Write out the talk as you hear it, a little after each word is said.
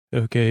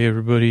Okay,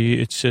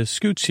 everybody, it's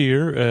Scoots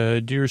here,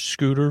 dear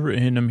Scooter,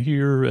 and I'm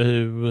here,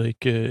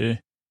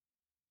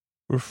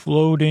 we're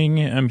floating.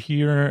 I'm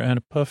here on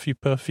a puffy,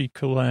 puffy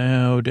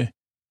cloud,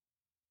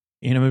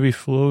 and I'm gonna be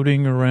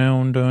floating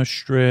around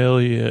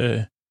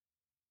Australia.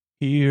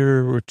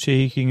 Here, we're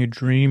taking a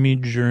dreamy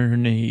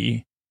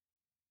journey.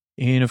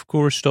 And of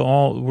course,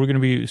 we're gonna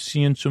be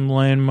seeing some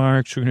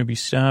landmarks. We're gonna be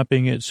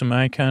stopping at some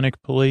iconic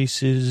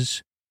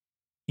places.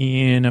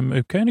 And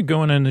I'm kind of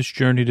going on this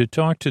journey to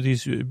talk to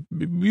these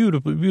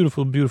beautiful,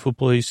 beautiful, beautiful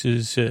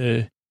places,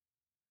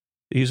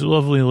 these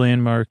lovely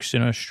landmarks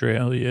in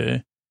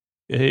Australia.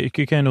 You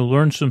could kind of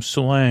learn some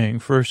slang.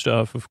 First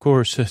off, of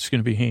course, that's going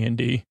to be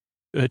handy.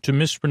 To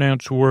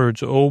mispronounce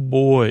words, oh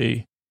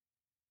boy,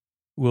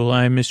 will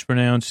I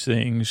mispronounce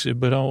things.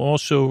 But I'll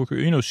also,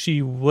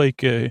 see,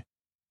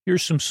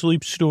 here's some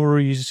sleep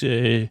stories,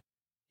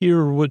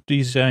 hear what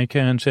these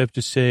icons have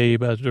to say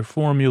about their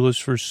formulas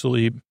for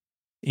sleep.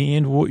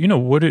 And,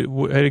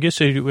 I guess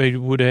I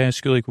would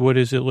ask, like, what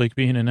is it like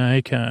being an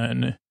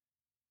icon?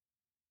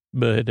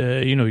 But,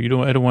 I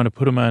don't want to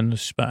put them on the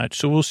spot.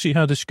 So we'll see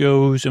how this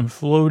goes. I'm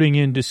floating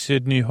into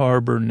Sydney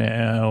Harbor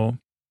now.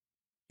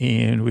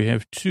 And we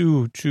have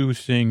two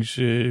things,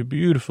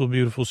 beautiful,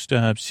 beautiful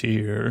stops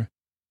here.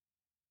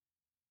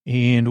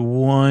 And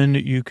one,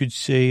 you could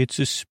say it's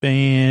a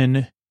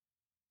span.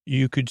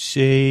 You could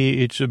say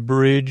it's a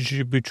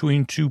bridge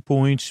between 2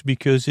 points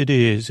because it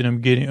is.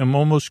 And I'm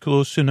almost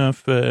close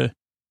enough, to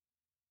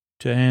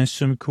ask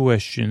some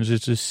questions.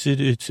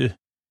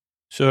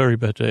 Sorry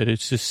about that.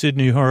 It's the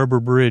Sydney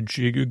Harbor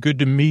Bridge. Good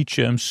to meet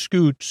you. I'm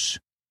Scoots.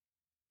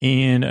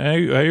 And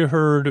I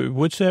heard,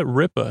 what's that?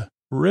 Ripa.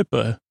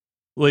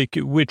 Like,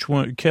 which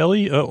one?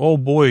 Kelly? Oh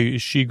boy,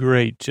 is she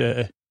great.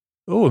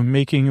 I'm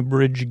making a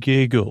bridge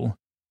giggle.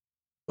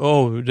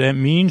 Oh, that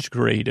means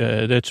great.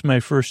 That's my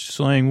first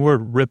slang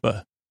word,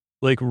 rippa.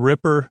 Like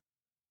ripper,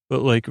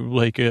 but like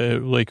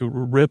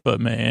rippa,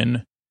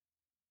 man.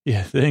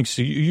 Yeah, thanks.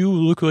 You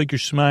look like you're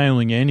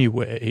smiling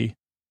anyway.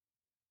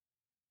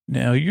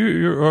 Now,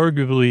 you're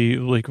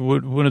arguably like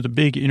one of the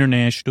big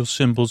international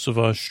symbols of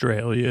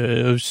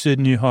Australia, of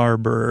Sydney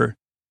Harbor.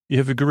 You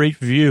have a great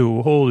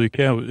view. Holy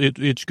cow.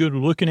 It's good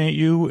looking at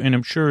you, and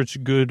I'm sure it's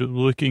good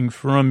looking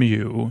from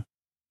you.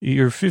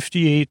 You got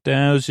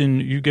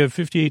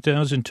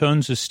 58,000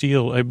 tons of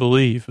steel, I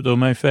believe, though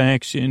my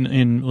facts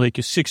in like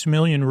 6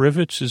 million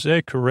rivets, is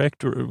that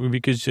correct?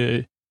 Because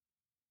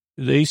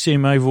they say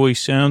my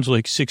voice sounds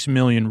like 6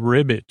 million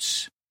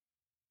rivets.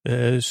 What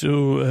else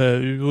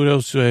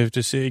do I have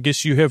to say? I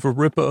guess you have a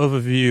ripper of a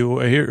view.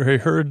 I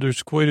heard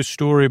there's quite a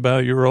story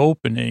about your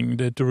opening,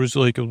 that there was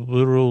like a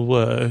literal,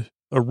 a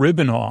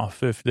ribbon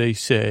off, if they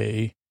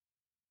say.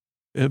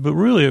 But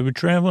really, I've been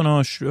traveling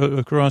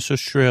across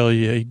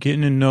Australia,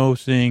 getting to know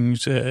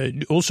things.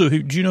 Also,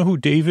 do you know who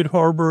David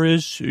Harbour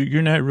is?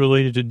 You're not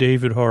related to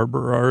David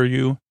Harbour, are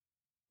you?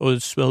 Oh,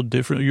 it's spelled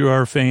different. You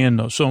are a fan,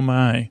 though. So am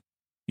I.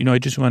 I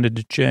just wanted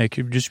to check,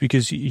 just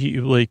because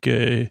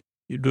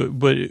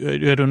but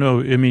I don't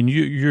know. I mean,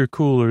 you're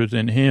cooler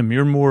than him.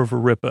 You're more of a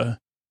ripper.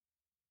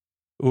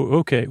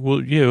 Okay.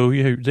 Well,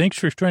 yeah. Thanks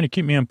for trying to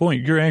keep me on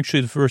point. You're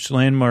actually the first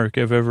landmark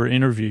I've ever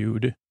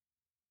interviewed.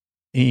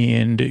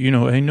 And,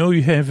 I know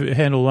you have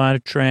had a lot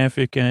of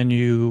traffic on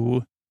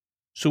you.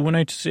 So when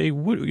I say,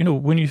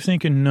 when you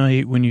think of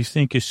night, when you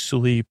think of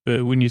sleep,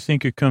 when you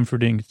think of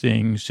comforting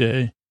things,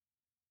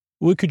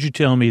 what could you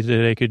tell me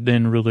that I could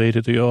then relay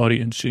to the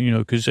audience?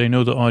 Because I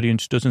know the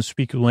audience doesn't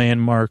speak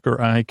landmark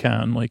or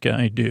icon like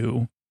I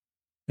do.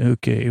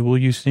 Okay. Well,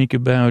 you think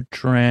about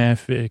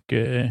traffic,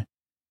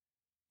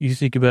 you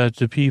think about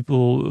the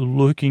people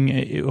looking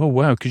at, oh,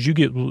 wow, because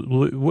I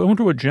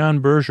wonder what John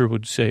Berger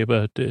would say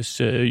about this.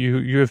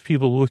 You have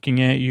people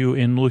looking at you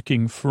and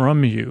looking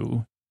from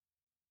you.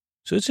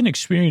 So it's an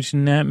experience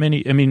not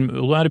many, a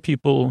lot of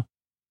people,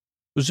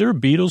 was there a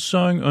Beatles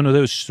song? Oh, no, that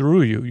was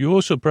Through You. You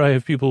also probably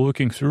have people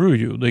looking through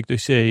you. Like they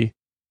say,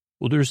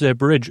 well, there's that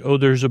bridge. Oh,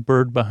 there's a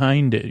bird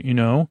behind it,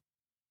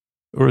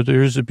 Or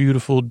there's a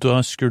beautiful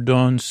dusk or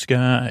dawn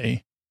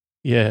sky.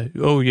 Yeah.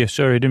 Oh, yeah.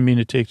 Sorry, I didn't mean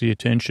to take the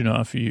attention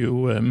off of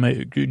you.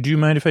 Do you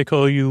mind if I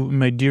call you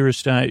my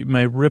dearest,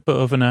 my ripper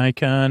of an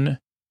icon?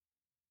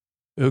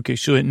 Okay,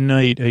 so at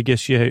night, I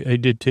guess, yeah, I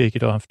did take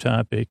it off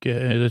topic.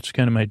 That's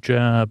kind of my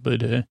job.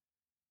 But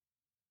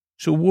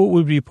so what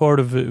would be part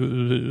of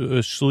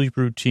a sleep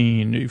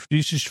routine? If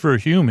this is for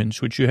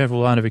humans, which you have a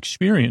lot of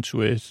experience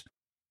with,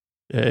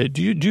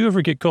 do you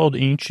ever get called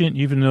ancient,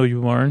 even though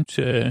you aren't?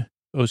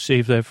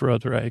 Save that for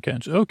other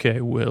icons.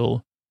 Okay,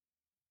 Will.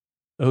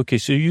 Okay,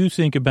 so you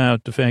think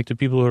about the fact that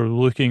people are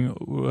looking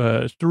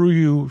through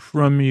you,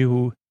 from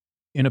you,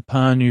 and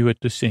upon you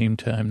at the same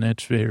time.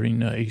 That's very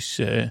nice.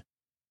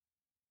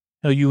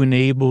 How you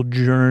enable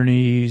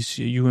journeys,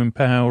 you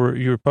empower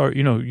your part.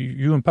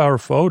 You empower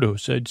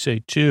photos, I'd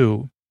say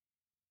too.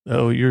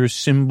 Oh, you're a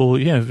symbol,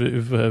 yeah,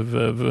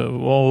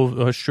 of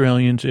all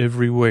Australians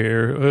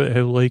everywhere.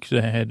 I like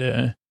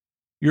that.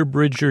 Your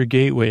bridge or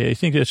gateway. I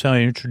think that's how I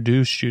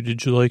introduced you.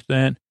 Did you like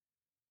that?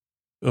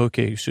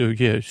 Okay, so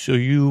yeah, so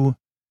you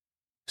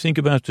Think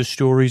about the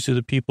stories of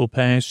the people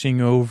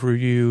passing over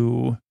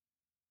you.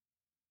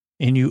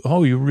 And you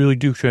really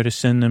do try to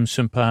send them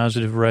some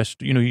positive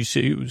rest. You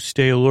say you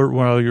stay alert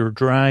while you're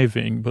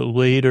driving, but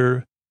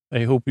later,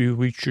 I hope you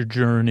reach your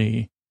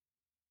journey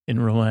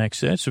and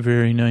relax. That's a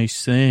very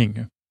nice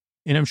thing.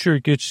 And I'm sure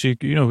it gets,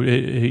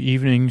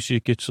 evenings,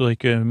 it gets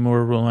like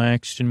more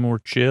relaxed and more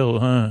chill,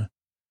 huh?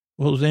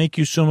 Well, thank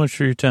you so much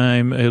for your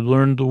time. I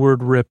learned the word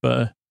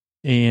RIPA,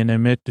 and I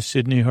met the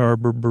Sydney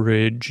Harbor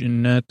Bridge,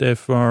 and not that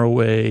far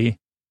away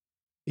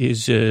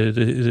is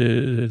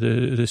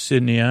the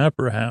Sydney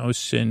Opera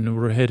House, and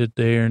we're headed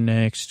there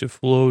next,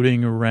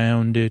 floating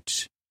around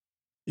it.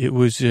 It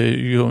was,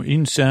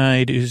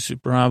 inside is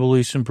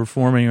probably some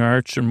performing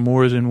arts or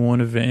more than one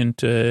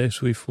event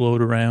as we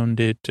float around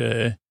it.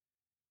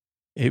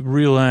 I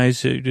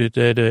realized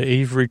that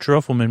Avery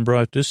Truffleman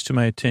brought this to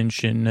my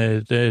attention,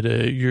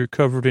 that you're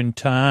covered in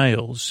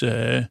tiles,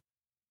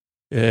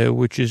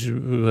 which is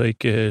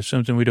like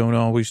something we don't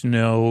always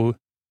know.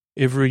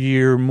 Every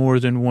year,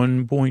 more than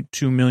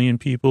 1.2 million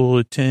people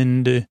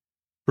attend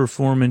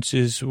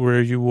performances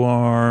where you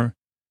are.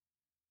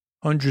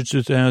 Hundreds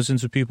of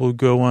thousands of people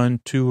go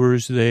on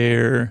tours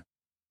there.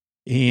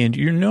 And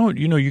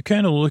you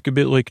kind of look a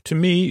bit like, to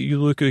me, you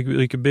look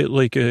like a bit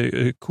like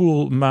a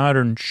cool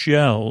modern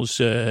shells,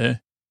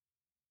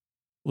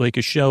 like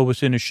a shell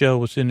within a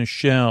shell within a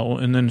shell,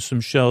 and then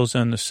some shells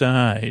on the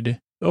side.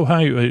 Oh,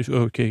 hi.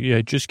 Okay, yeah,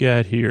 I just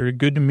got here.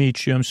 Good to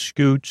meet you. I'm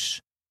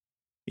Scoots.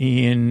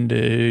 And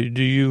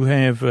do you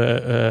have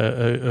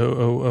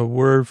a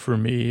word for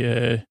me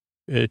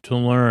to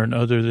learn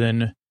other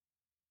than,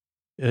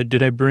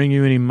 did I bring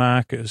you any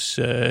macas?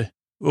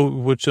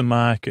 What's a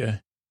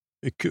maca?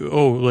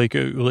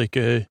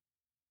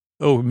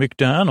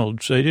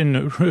 McDonald's. I didn't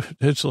know.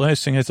 That's the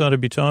last thing I thought I'd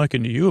be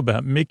talking to you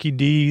about. Mickey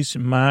D's,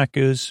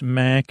 macas.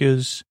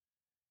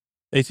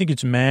 I think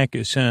it's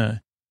macas, huh?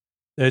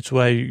 That's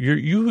why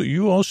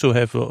you also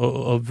have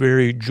a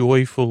very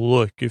joyful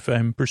look, if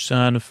I'm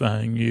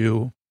personifying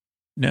you.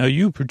 Now,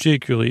 you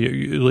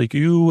particularly, like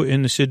you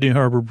in the Sydney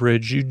Harbor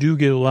Bridge, you do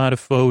get a lot of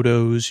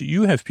photos.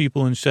 You have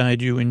people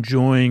inside you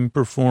enjoying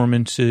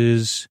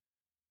performances.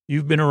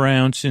 You've been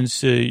around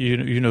since, when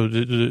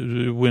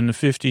the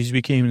 50s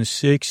became the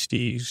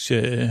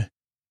 60s.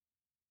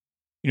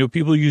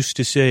 People used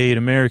to say in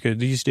America,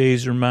 these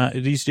days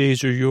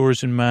are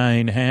yours and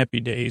mine, happy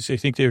days. I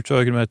think they were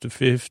talking about the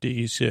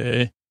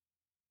 50s.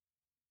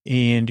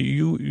 And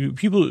you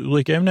people,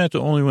 like, I'm not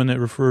the only one that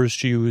refers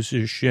to you as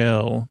a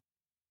shell.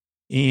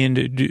 And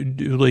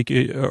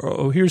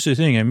here's the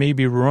thing, I may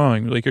be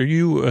wrong. Like, are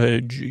you,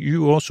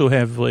 you also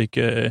have like,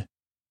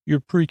 you're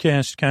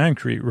precast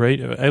concrete,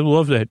 right? I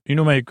love that.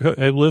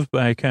 I live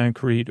by a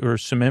concrete or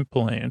cement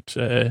plant.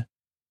 And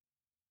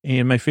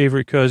my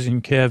favorite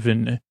cousin,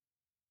 Kevin,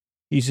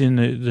 he's in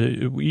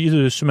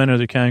either the cement or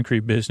the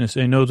concrete business.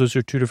 I know those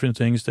are two different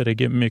things that I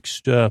get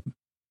mixed up.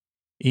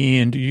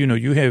 And,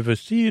 you have a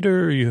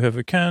theater, you have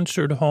a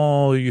concert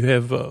hall, you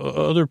have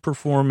other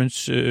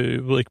performance,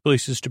 like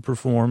places to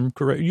perform,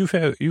 correct? You've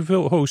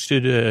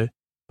hosted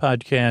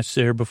podcasts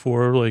there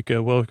before, like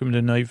Welcome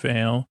to Night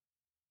Vale.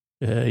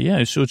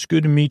 Yeah, so it's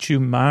good to meet you,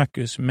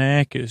 Macus.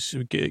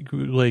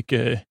 Like,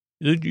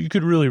 you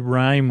could really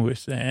rhyme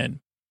with that.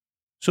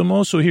 So I'm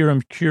also here,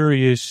 I'm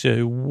curious,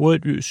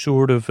 what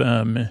sort of,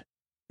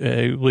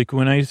 like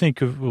when I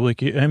think of,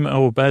 like, I'm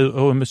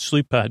a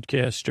sleep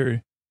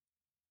podcaster.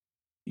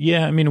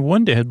 Yeah, I mean,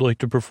 one day I'd like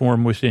to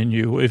perform within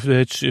you, if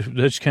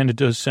that's kind of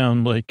does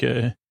sound like,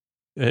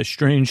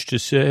 strange to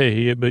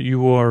say, but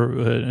you are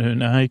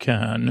an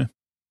icon.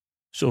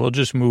 So I'll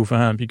just move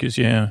on because,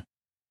 yeah.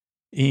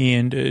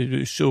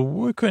 And so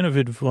what kind of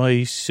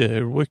advice,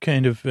 what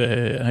kind of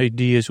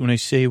ideas, when I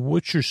say,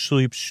 what's your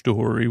sleep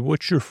story?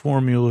 What's your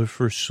formula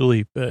for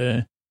sleep?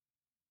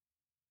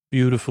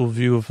 Beautiful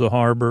view of the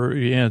harbor.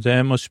 Yeah,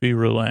 that must be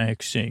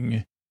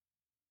relaxing.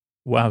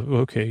 Wow.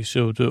 Okay.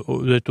 So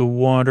that the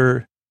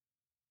water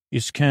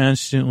is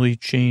constantly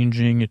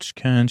changing. It's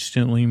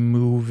constantly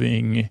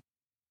moving.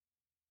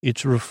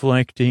 It's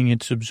reflecting.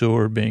 It's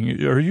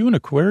absorbing. Are you an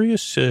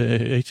Aquarius?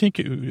 I think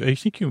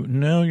you,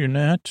 no, you're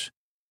not.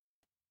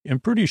 I'm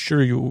pretty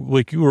sure you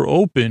were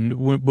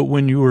open, but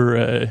when you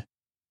were,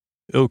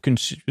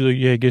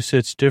 yeah, I guess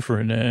that's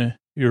different.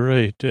 You're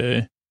right.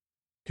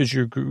 Cause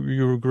your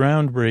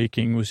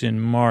groundbreaking was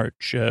in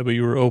March, but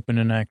you were open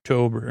in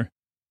October.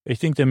 I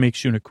think that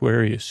makes you an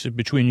Aquarius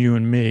between you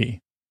and me.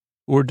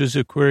 Or does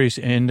Aquarius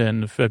end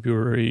on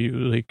February?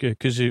 Like,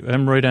 cause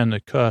I'm right on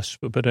the cusp,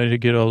 but I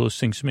get all those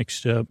things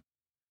mixed up.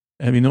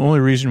 I mean, the only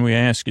reason we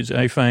ask is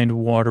I find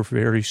water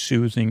very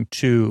soothing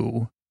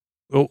too.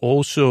 Oh,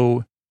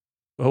 also,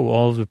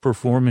 all the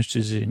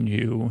performances in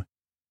you.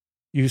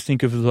 You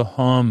think of the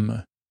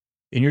hum,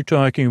 and you're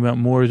talking about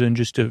more than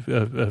just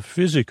a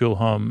physical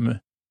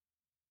hum.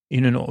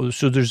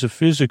 So there's a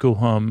physical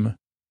hum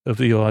of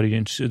the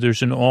audience.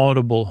 There's an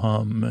audible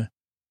hum.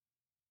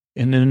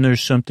 And then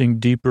there's something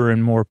deeper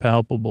and more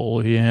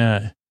palpable.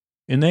 Yeah.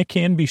 And that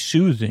can be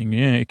soothing.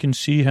 Yeah. I can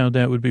see how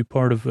that would be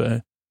part of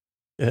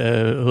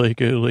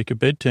like a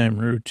bedtime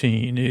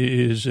routine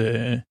is,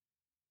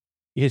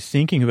 yeah,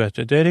 thinking about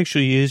that. That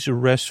actually is a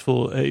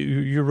restful,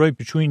 you're right,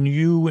 between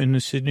you and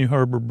the Sydney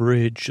Harbor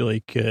Bridge,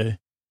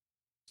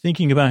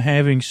 thinking about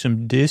having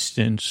some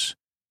distance,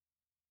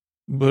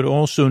 but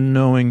also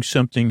knowing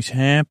something's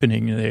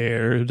happening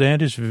there,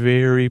 that is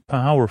very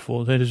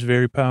powerful. That is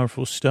very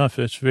powerful stuff.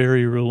 That's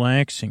very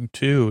relaxing,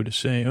 too, to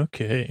say,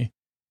 okay,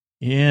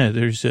 yeah,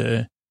 there's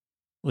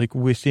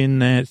within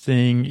that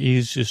thing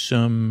is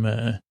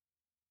some,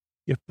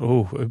 yep,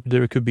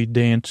 there could be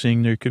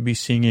dancing, there could be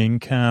singing,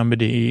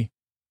 comedy,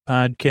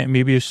 podcast,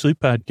 maybe a sleep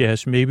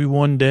podcast, maybe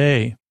one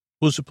day.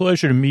 Well, it's a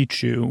pleasure to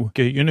meet you.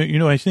 Okay,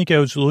 I think I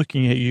was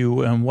looking at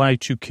you on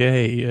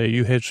Y2K.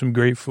 You had some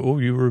great,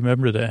 you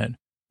remember that.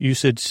 You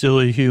said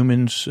silly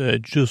humans,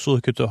 just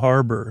look at the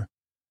harbor.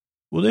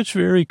 Well, that's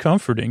very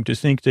comforting to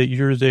think that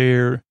you're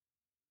there.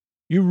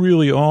 You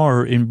really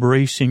are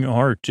embracing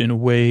art in a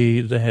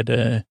way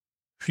that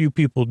few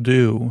people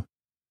do.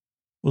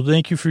 Well,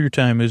 thank you for your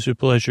time. It was a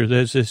pleasure.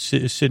 That's the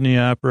Sydney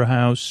Opera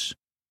House.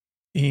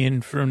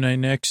 And from my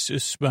next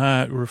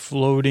spot, we're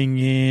floating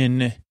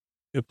in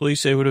a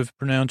place I would have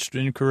pronounced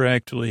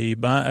incorrectly.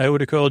 I would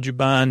have called you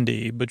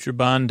Bondi, but you're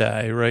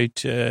Bondi,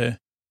 right?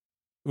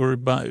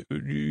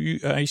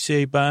 I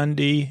say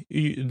Bondi,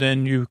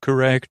 then you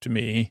correct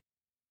me.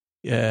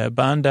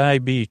 Bondi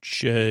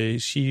Beach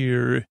is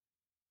here,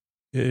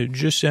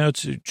 just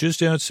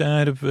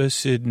outside of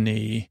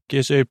Sydney.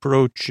 Guess I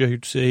approach,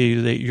 I'd say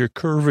that your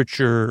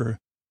curvature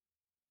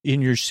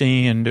in your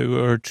sand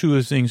are two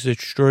of the things that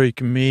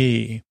strike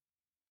me.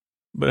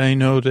 But I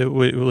know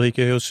that,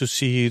 I also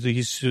see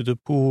the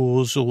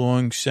pools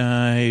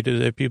alongside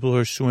that people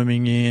are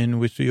swimming in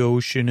with the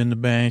ocean in the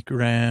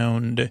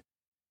background.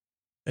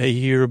 I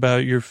hear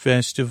about your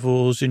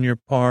festivals and your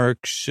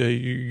parks,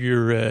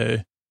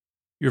 your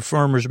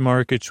farmers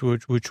markets,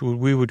 which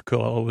we would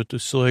call, with the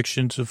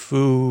selections of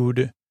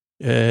food,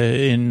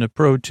 and the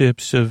pro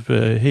tips of,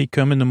 hey,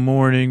 come in the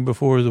morning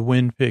before the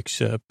wind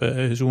picks up,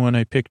 is one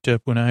I picked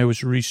up when I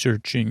was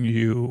researching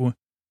you.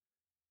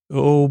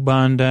 Oh,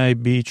 Bondi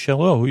Beach.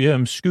 Hello. Yeah,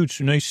 I'm Scoots.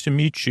 Nice to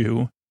meet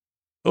you.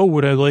 Oh,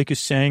 would I like a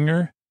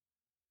sanger?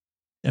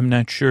 I'm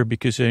not sure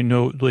because I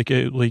know,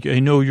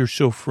 I know you're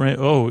so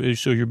so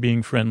you're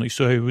being friendly.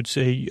 So I would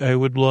say I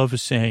would love a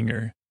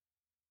sanger.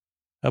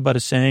 How about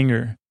a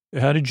sanger?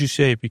 How did you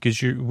say it?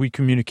 Because we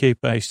communicate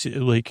by,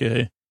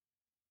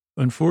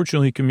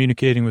 unfortunately,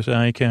 communicating with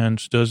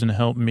icons doesn't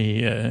help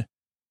me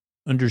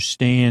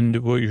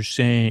understand what you're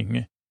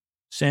saying.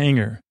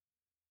 Sanger.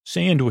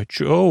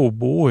 Sandwich. Oh,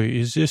 boy,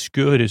 is this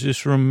good? Is this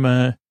from,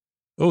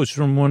 it's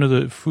from one of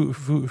the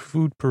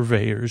food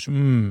purveyors.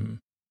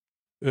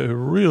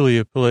 Really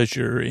a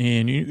pleasure.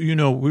 And,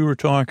 we were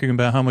talking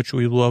about how much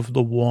we love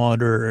the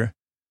water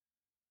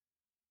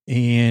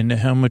and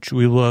how much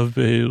we love,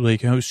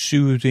 how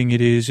soothing it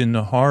is in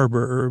the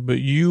harbor. But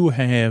you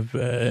have,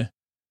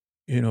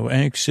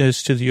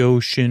 access to the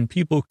ocean.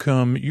 People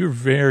come, you're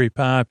very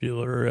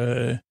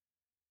popular,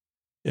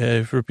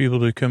 for people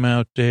to come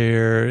out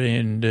there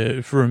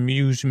and, for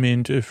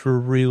amusement, for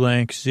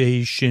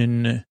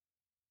relaxation.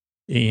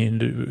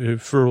 And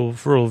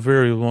for a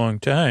very long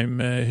time,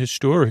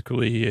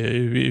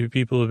 historically,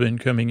 people have been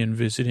coming and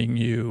visiting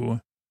you.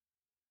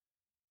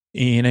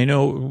 And I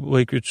know,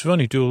 it's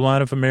funny, too, a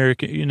lot of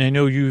and I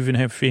know you even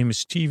have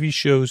famous TV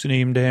shows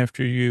named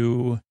after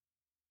you.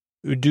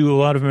 Do a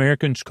lot of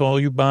Americans call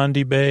you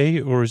Bondi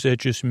Bay, or is that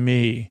just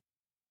me?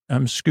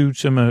 I'm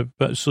Scoots. I'm a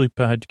sleep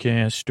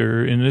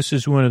podcaster, and this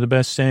is one of the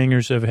best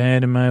singers I've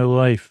had in my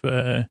life.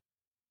 And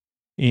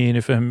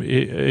if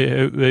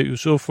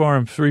so far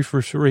I'm 3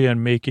 for 3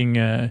 on making,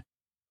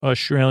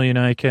 Australian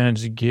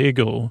icons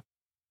giggle.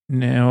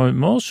 Now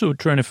I'm also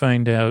trying to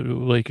find out,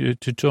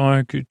 to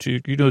talk to,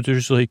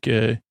 there's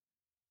a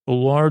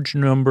large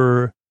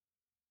number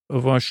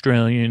of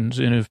Australians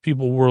and of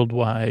people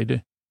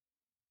worldwide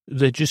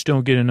that just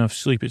don't get enough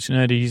sleep. It's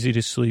not easy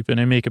to sleep.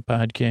 And I make a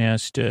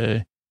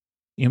podcast,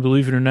 and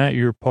believe it or not,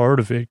 you're part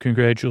of it.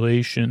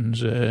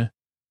 Congratulations, and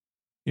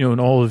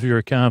all of your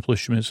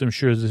accomplishments. I'm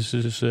sure this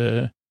is,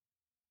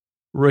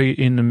 right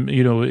in the,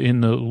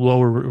 in the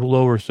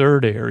lower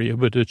third area,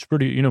 but it's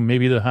pretty,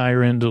 maybe the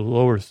higher end of the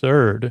lower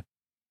third,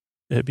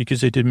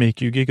 because it did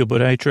make you giggle.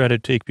 But I try to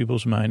take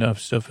people's mind off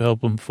stuff,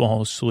 help them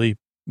fall asleep.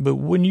 But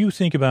when you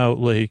think about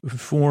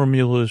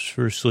formulas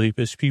for sleep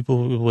as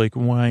people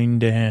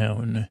wind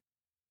down,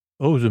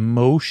 the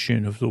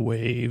motion of the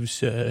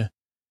waves,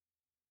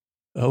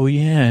 oh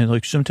yeah,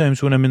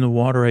 sometimes when I'm in the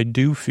water, I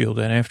do feel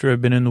that after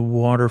I've been in the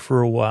water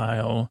for a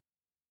while,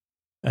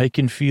 I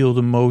can feel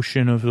the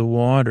motion of the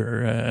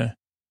water.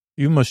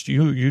 That's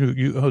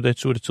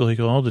what it's like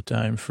all the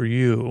time for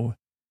you.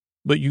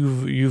 But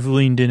you've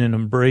leaned in and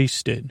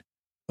embraced it.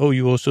 Oh,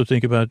 you also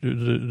think about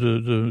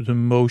the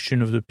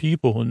motion of the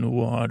people in the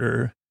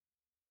water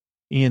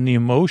and the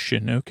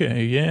emotion.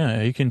 Okay, yeah,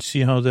 I can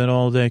see how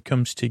all that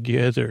comes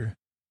together.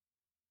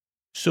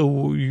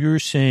 So you're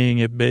saying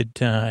at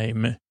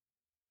bedtime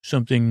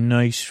something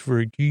nice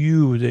for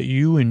you that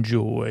you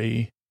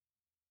enjoy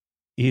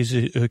is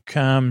a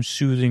calm,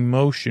 soothing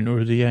motion,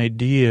 or the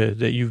idea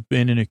that you've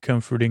been in a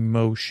comforting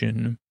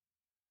motion.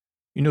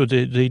 You know,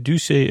 they do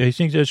say, I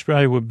think that's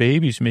probably what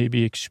babies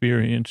maybe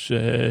experience,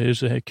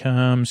 is a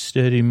calm,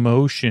 steady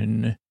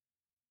motion.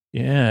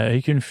 Yeah,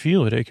 I can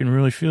feel it. I can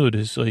really feel it.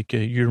 It's like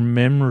your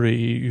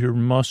memory, your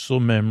muscle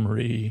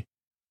memory,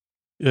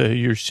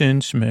 your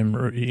sense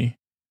memory.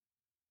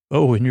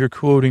 Oh, and you're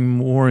quoting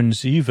Warren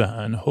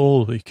Zevon.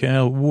 Holy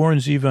cow. Warren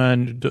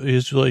Zevon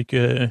is like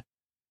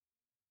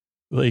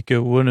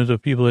one of the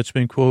people that's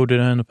been quoted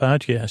on the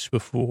podcast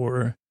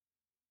before.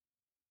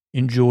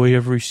 Enjoy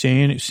every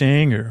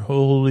sanger.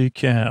 Holy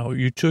cow.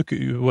 You took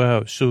it.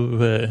 Wow.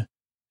 So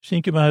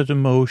think about the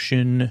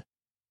motion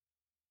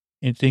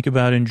and think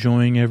about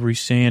enjoying every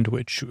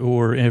sandwich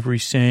or every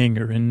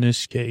sanger. In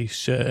this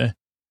case,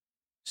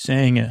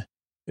 sanger.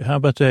 How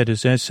about that?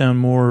 Does that sound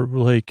more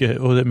like,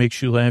 oh, that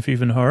makes you laugh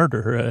even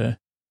harder?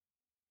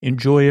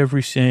 Enjoy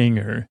every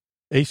sanger.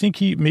 I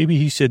think maybe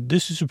he said,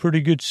 this is a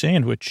pretty good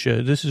sandwich.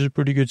 This is a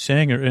pretty good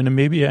sanger. And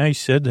maybe I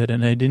said that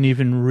and I didn't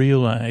even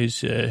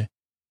realize, I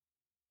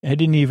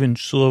didn't even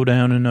slow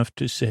down enough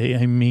to say,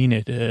 I mean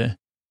it.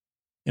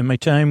 In my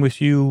time with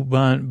you,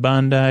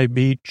 Bondi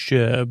Beach,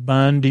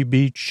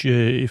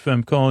 if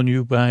I'm calling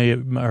you by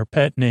our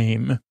pet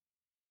name.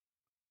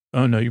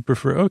 Oh no, you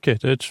prefer, okay,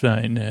 that's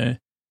fine.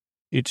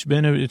 It's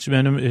been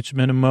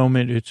a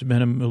moment. It's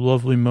been a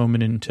lovely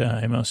moment in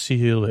time. I'll see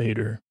you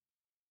later.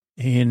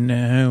 And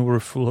now we're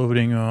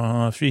floating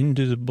off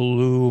into the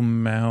blue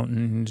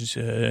mountains,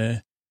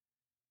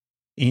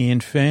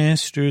 and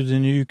faster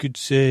than you could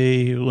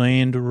say,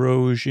 land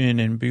erosion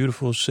and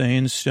beautiful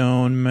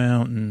sandstone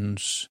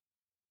mountains.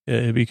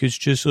 Because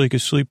just like a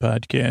sleep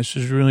podcast,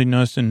 there's really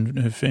nothing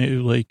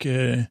like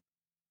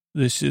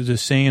this is the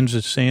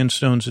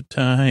sandstones of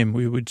time,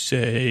 we would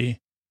say.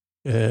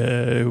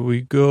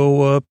 We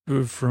go up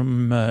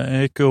from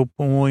Echo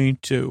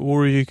Point,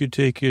 or you could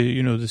take,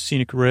 the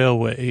scenic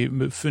railway,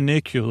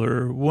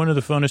 funicular. One of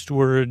the funnest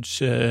words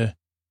that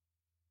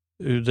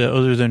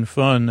other than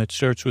fun, that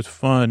starts with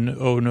fun.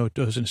 Oh, no, it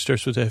doesn't. It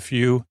starts with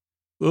FU.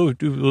 Oh,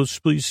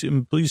 please,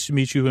 I'm pleased to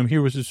meet you. I'm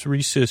here with the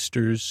three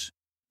sisters.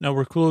 Now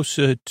we're close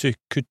to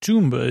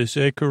Katoomba. Is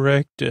that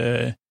correct?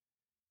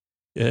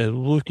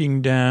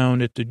 Looking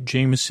down at the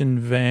Jameson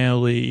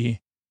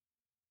Valley.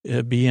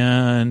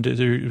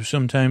 Beyond,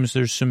 sometimes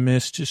there's some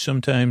mist,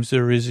 sometimes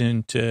there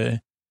isn't.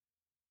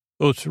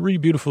 Three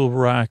beautiful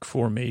rock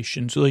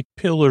formations, like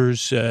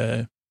pillars,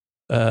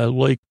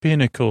 like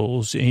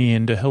pinnacles,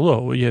 and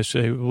hello. Yes,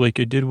 I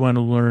did want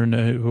to learn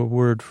a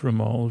word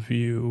from all of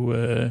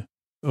you.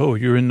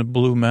 You're in the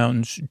Blue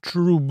Mountains,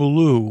 true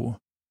blue.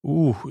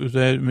 Ooh,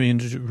 that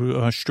means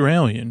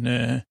Australian.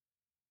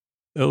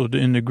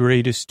 In the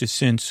greatest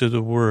sense of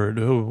the word.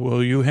 Oh,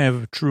 well, you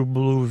have a true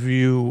blue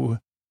view.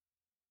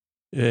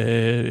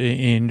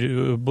 And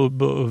a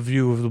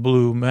view of the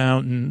Blue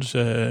Mountains.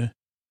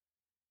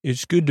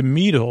 It's good to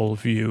meet all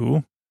of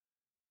you.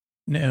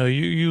 Now,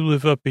 you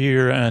live up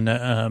here on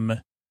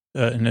an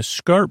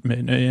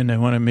escarpment, and I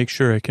want to make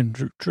sure I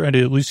can try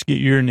to at least get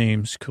your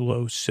names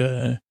close.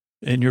 And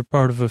you're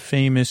part of a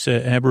famous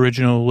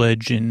Aboriginal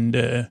legend,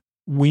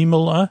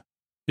 Weemala.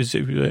 Is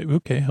it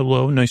okay?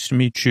 Hello, nice to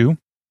meet you.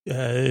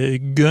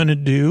 Gonna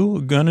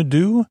do.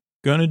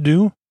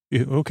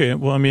 Yeah, okay,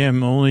 well, I mean,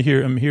 I'm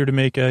here to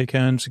make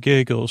icons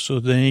giggle,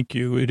 so thank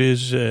you. It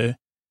is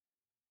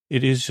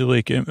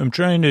like, I'm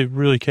trying to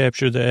really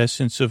capture the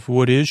essence of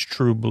what is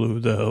true blue,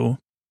 though.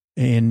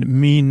 And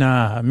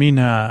Mina.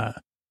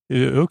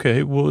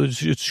 Okay, well,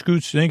 it's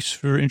Scoots, thanks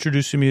for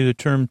introducing me to the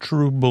term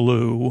true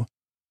blue.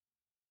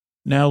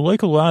 Now,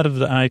 like a lot of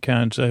the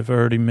icons I've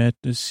already met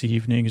this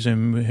evening, as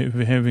I'm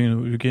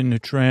getting to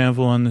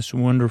travel on this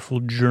wonderful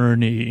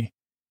journey,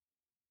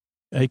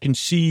 I can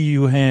see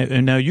you have,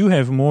 and now you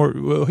have more.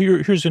 Well,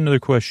 here's another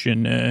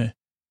question.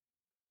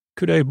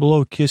 Could I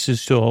blow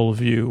kisses to all of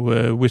you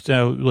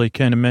without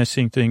kind of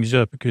messing things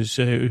up? Because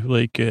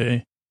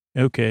okay,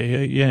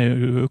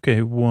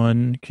 okay,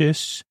 1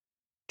 kiss,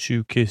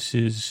 2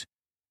 kisses,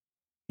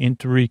 and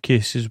 3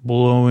 kisses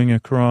blowing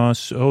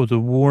across. The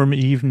warm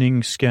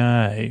evening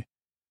sky.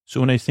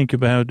 So when I think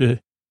about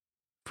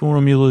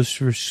formulas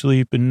for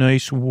sleep, a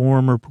nice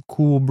warm or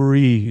cool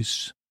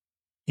breeze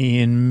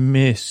and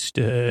mist.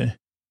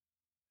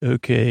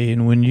 Okay,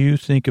 and when you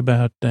think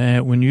about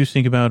that, when you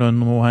think about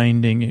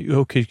unwinding,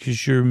 okay,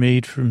 because you're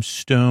made from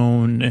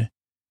stone,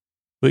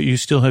 but you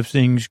still have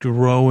things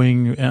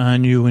growing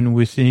on you and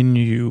within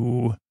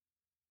you.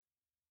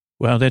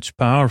 Wow, that's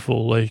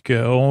powerful. Like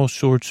all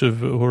sorts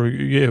of,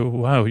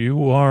 wow,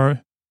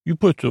 you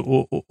put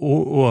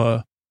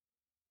the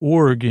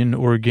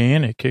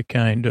organic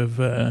kind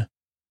of,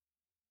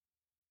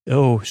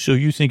 so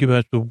you think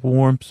about the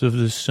warmth of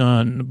the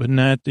sun, but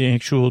not the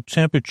actual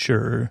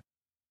temperature.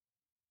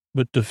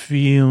 But the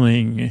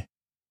feeling,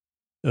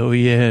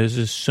 as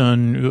the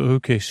sun,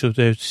 okay, so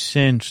that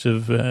sense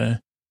of, not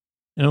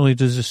only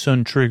does the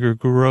sun trigger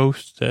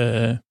growth,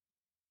 and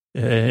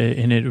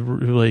it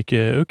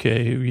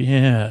okay,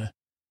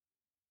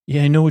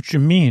 Yeah, I know what you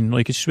mean.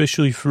 Like,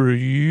 especially for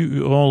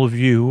you, all of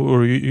you,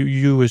 or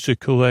you as a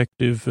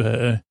collective,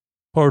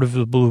 part of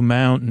the Blue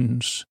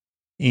Mountains,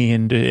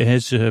 and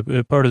as a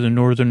part of the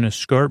Northern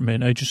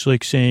Escarpment. I just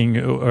like saying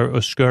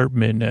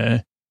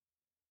escarpment.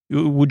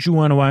 Would you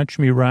want to watch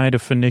me ride a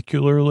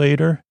funicular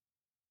later?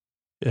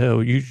 Oh,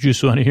 you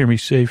just want to hear me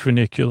say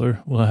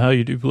funicular. Well, how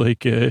you do,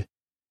 like, I've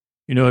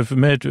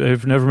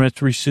never met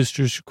three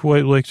sisters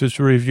quite like the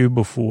three of you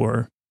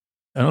before.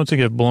 I don't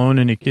think I've blown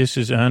any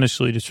kisses,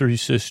 honestly, to three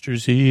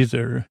sisters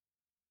either.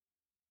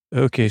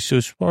 Okay, so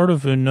it's part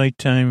of a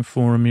nighttime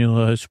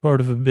formula. It's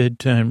part of a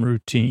bedtime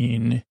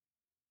routine.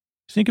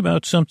 Think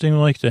about something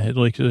like that,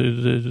 like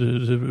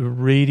the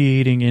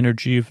radiating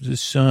energy of the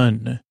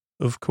sun,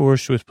 of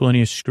course, with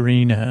plenty of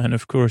screen on,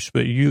 of course,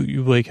 but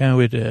you like how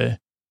it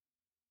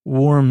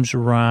warms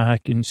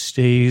rock and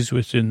stays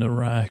within the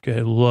rock.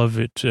 I love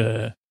it.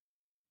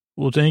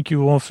 Well, thank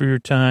you all for your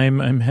time.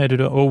 I'm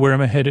headed, where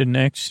am I headed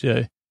next?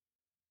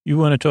 You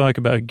want to talk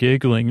about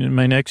giggling.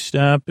 My next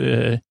stop,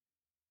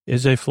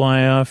 as I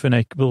fly off and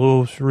I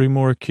blow 3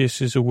 more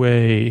kisses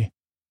away,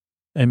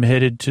 I'm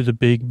headed to the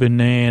Big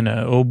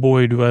Banana. Oh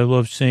boy, do I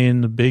love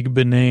saying the Big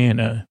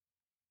Banana.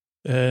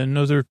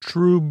 Another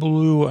true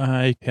blue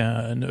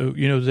icon,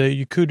 that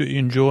you could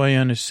enjoy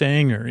on a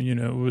Sanger.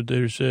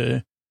 There's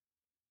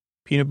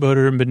peanut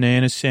butter and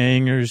banana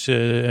Sangers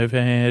I've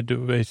had.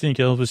 I think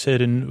Elvis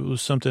had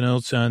something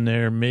else on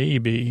there,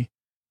 maybe.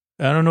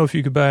 I don't know if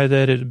you could buy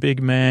that at a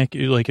Big Mac,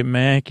 like at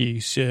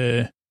Mackey's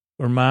or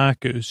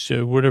Macca's,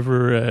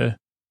 whatever.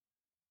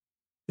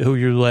 Oh,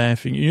 you're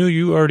laughing.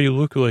 You already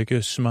look like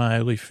a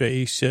smiley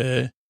face.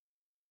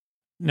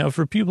 Now,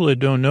 for people that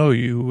don't know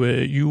you,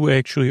 you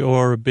actually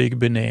are a big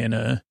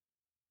banana,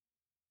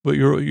 but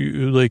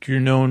you're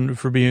known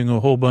for being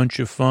a whole bunch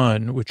of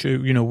fun, which,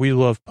 we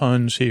love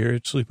puns here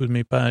at Sleep With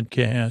Me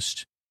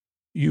podcast.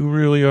 You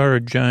really are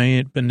a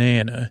giant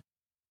banana,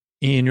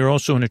 and you're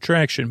also an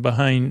attraction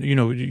behind, yeah,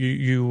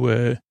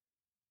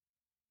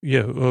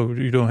 I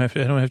don't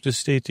have to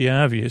state the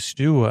obvious,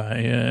 do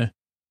I?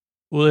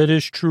 Well, that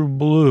is true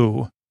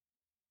blue.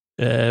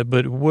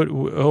 But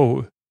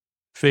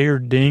Fair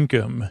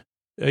Dinkum.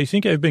 I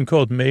think I've been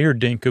called Mayor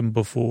Dinkum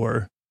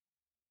before.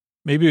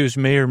 Maybe it was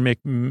Mayor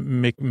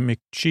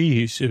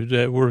McCheese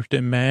that worked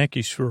at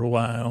Mackey's for a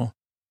while.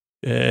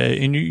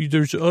 And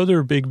there's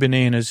other big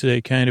bananas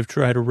that kind of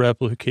try to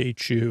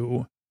replicate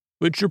you,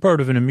 but you're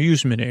part of an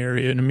amusement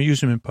area, an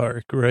amusement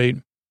park, right?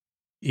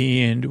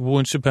 And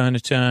once upon a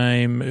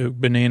time,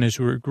 bananas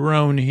were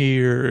grown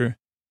here.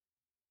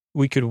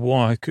 We could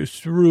walk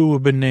through a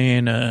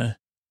banana,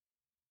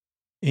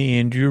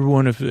 and you're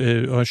one of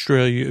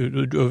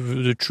Australia,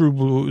 of the true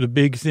blue, the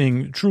big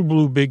thing, true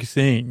blue big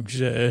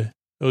things.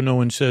 No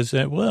one says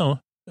that.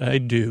 Well, I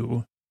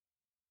do.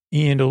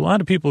 And a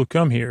lot of people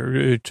come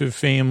here to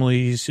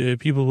families,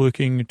 people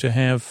looking to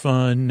have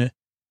fun,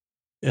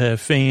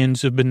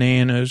 fans of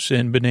bananas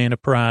and banana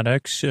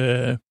products.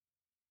 What's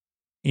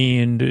fair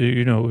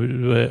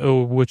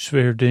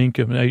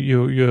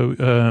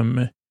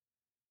dinkum?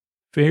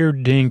 Fair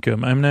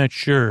dinkum. I'm not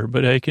sure,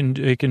 but I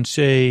can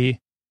say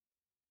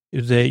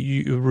that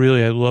you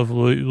really, I love,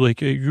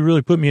 like, you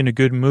really put me in a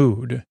good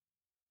mood.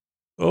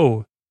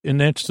 Oh,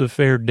 and that's the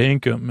fair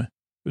dinkum.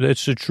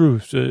 That's the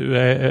truth.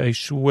 I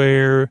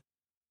swear,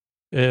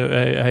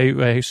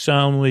 I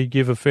solemnly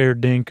give a fair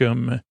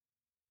dinkum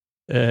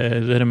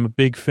that I'm a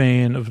big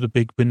fan of the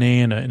big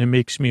banana, and it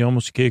makes me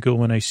almost giggle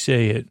when I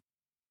say it.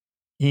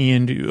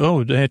 And, you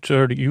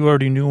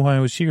already knew why I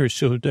was here,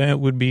 so that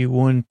would be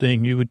one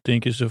thing you would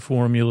think is a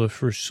formula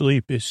for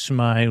sleep, is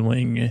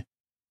smiling.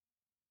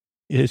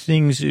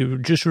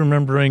 Just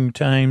remembering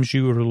times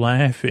you were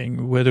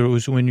laughing, whether it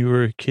was when you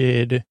were a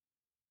kid.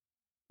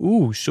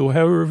 Ooh, so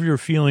however you're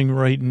feeling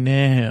right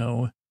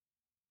now.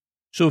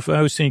 So if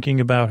I was thinking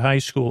about high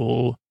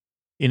school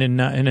in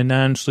a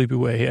non-sleepy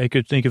way, I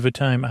could think of a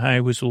time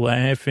I was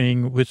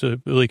laughing with a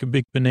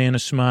big banana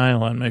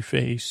smile on my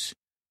face.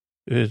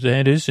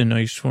 That is a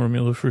nice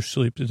formula for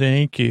sleep.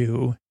 Thank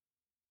you.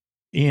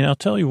 And I'll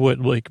tell you what,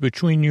 like,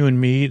 between you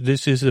and me,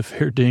 this is a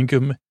fair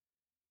dinkum.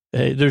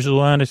 There's a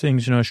lot of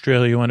things in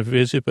Australia I want to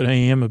visit, but I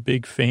am a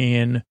big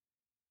fan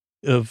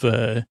of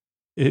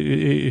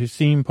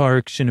theme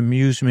parks and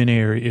amusement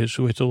areas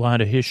with a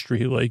lot of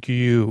history like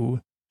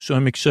you. So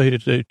I'm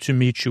excited to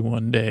meet you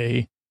one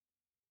day.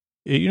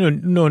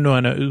 No, in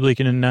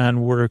a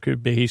non-work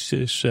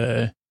basis.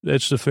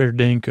 That's the fair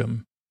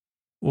dinkum.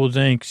 Well,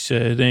 thanks.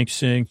 Yeah,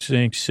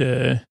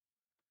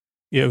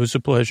 it was a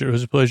pleasure. It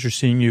was a pleasure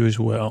seeing you as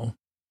well.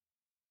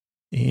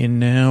 And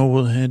now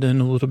we'll head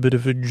on a little bit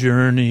of a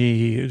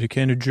journey, the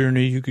kind of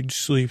journey you could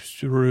sleep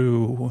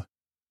through,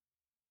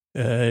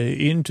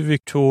 into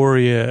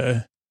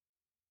Victoria,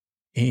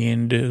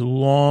 and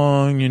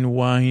long and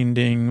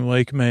winding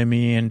like my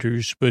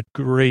meanders, but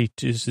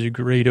great is the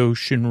Great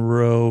Ocean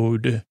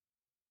Road.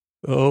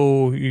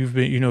 Oh, you've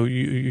been,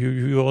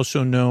 you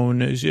also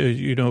known as,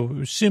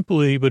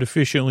 simply but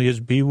efficiently as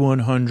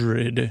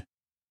B100.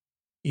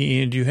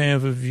 And you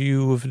have a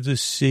view of the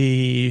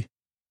sea.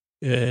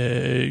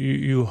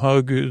 You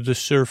hug the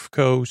surf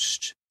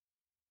coast.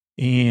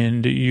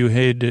 and you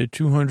had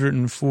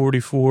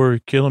 244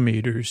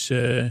 kilometers,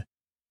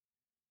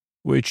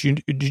 which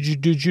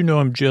did you know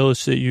I'm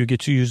jealous that you get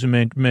to use a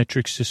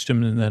metric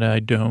system and that I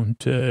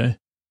don't?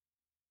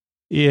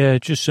 Yeah,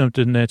 just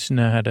something that's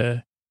not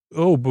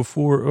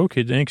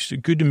okay, thanks.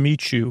 Good to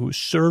meet you.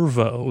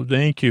 Servo,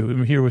 thank you.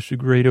 I'm here with the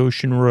Great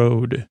Ocean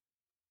Road,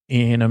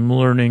 and I'm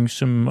learning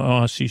some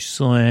Aussie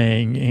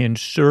slang, and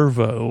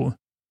servo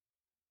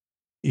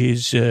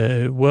is,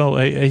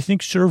 I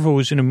think servo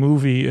was in a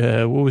movie,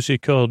 what was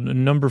it called?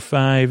 Number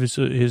Five was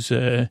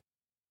that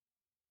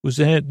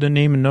the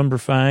name of Number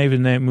Five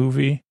in that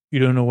movie? You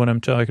don't know what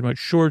I'm talking about.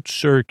 Short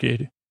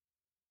Circuit.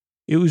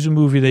 It was a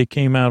movie that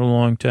came out a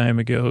long time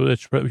ago.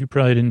 You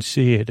probably didn't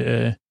see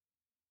it.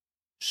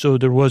 So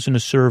there wasn't a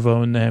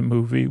servo in that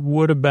movie.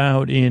 What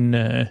about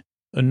in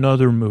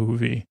another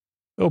movie?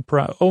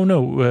 Oh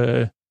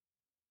no.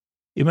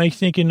 Am I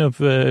thinking of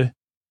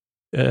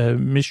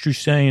Mystery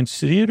Science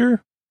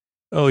Theater?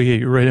 Oh yeah,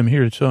 you're right. I'm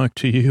here to talk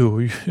to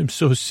you. I'm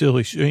so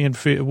silly.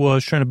 Well, I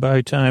was trying to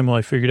buy time while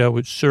I figured out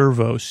what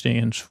servo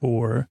stands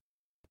for.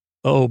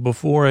 Oh,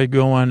 before I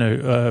go on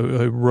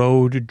a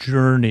road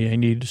journey, I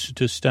need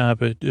to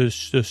stop at a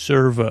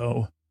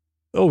servo.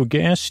 Oh, a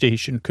gas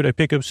station. Could I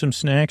pick up some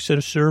snacks at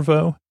a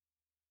servo?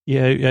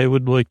 Yeah, I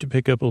would like to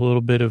pick up a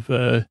little bit of,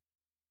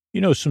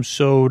 some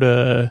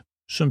soda,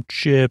 some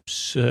chips,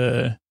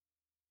 some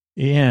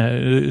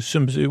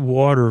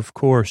water, of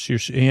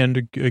course, and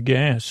a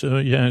gas.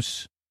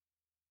 Yes.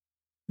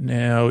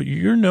 Now,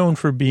 you're known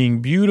for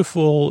being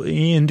beautiful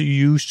and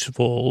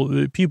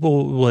useful.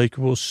 People,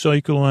 will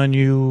cycle on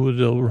you.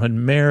 They'll run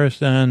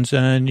marathons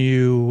on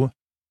you.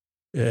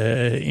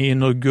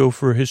 And they'll go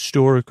for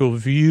historical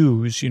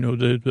views,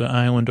 the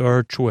Island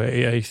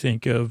Archway. I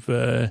think of,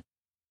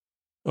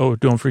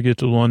 don't forget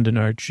the London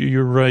Arch.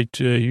 You're right.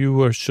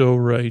 You are so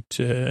right.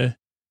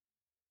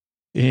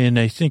 And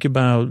I think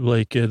about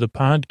the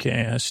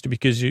podcast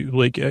because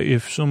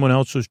if someone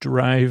else was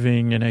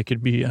driving and I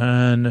could be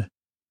on,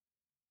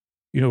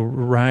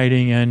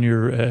 riding on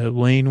your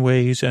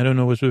laneways. I don't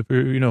know if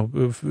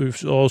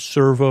it's all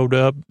servoed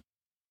up.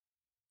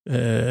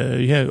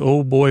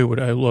 Oh boy, would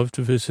I love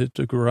to visit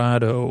the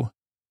grotto.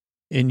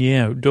 And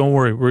yeah, don't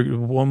worry. We're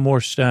one more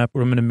stop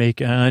where I'm going to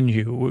make on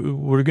you.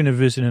 We're going to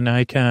visit an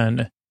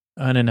icon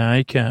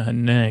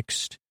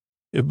next.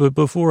 But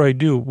before I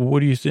do, what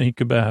do you think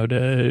about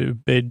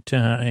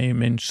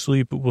bedtime and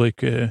sleep?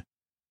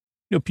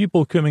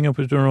 People coming up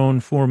with their own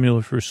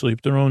formula for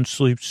sleep, their own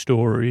sleep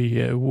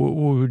story. What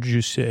would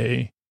you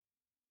say?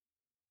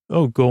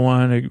 Oh, go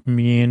on a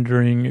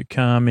meandering,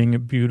 calming,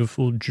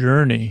 beautiful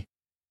journey.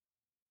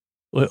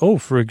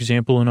 For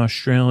example, an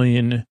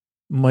Australian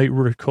might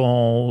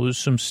recall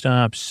some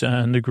stops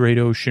on the Great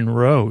Ocean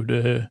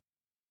Road,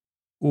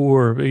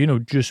 or,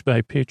 just by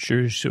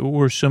pictures,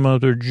 or some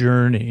other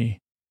journey.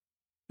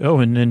 Oh,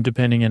 and then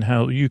depending on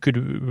how you could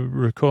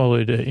recall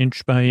it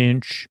inch by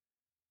inch,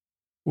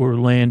 or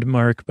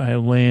landmark by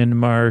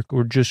landmark,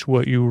 or just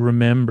what you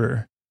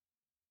remember.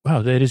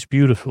 Wow, that is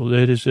beautiful.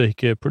 That is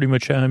pretty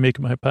much how I make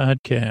my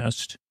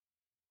podcast.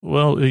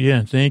 Well,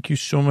 yeah, thank you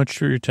so much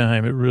for your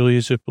time. It really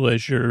is a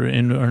pleasure.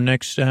 And our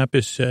next stop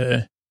is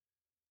a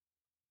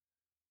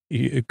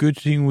good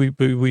thing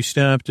we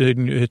stopped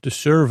at the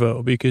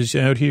servo, because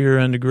out here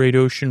on the Great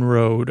Ocean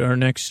Road, our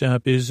next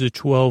stop is the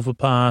 12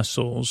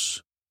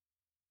 Apostles.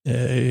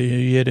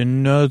 Yet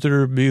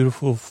another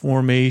beautiful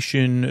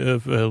formation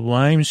of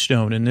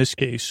limestone in this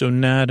case. So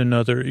not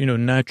another,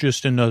 not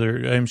just another,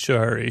 I'm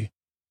sorry.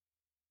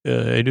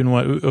 I didn't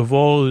want, of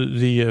all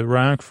the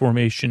rock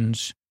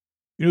formations,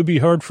 it would be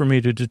hard for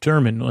me to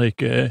determine,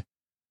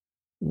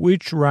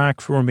 which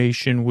rock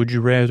formation would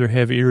you rather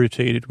have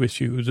irritated with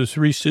you? The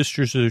Three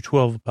Sisters or the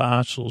 12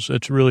 Apostles?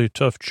 That's really a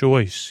tough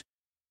choice.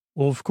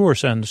 Well, of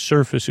course, on the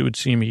surface, it would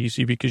seem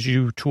easy because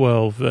you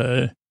 12,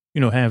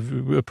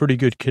 have a pretty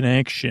good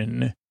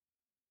connection.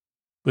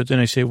 But then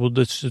I say, well,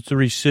 that's the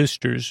Three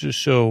Sisters.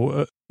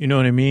 So, you know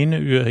what I mean?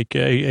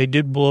 I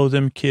did blow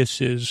them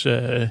kisses,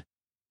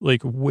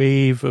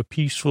 wave, a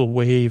peaceful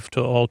wave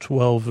to all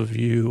 12 of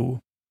you.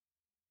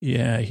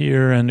 Yeah,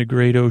 here on the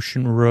Great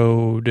Ocean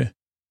Road,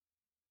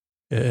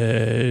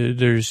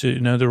 there's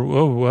another,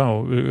 oh,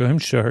 wow, I'm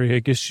sorry. I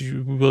guess,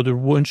 there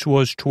once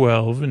was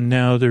 12, and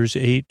now there's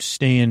 8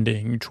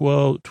 standing.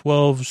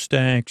 12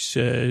 stacks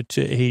to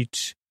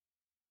 8.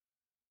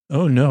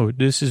 Oh, no,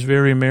 this is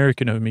very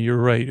American of me. You're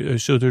right.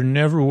 So there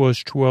never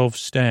was 12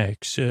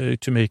 stacks to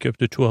make up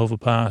the 12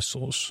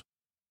 apostles.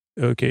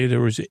 Okay, there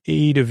was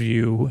 8 of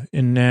you,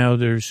 and now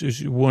there's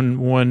one,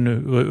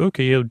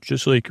 okay, it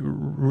just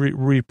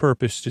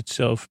repurposed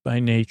itself by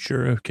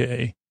nature.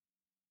 Okay.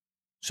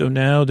 So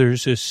now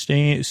there's a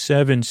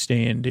 7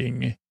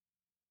 standing,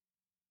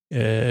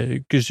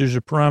 because there's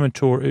a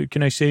promontory.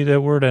 Can I say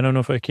that word? I don't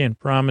know if I can.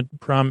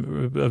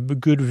 A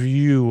good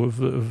view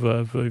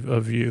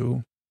of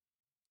you.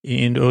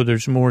 And,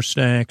 there's more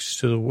stacks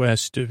to the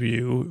west of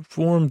you,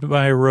 formed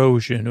by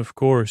erosion, of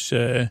course,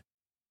 out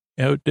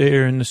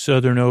there in the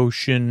Southern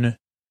Ocean,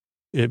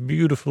 a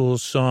beautiful,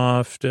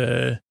 soft,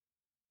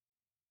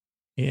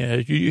 Yeah,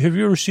 have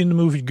you ever seen the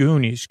movie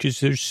Goonies? Because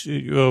there's,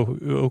 oh,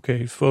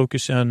 okay,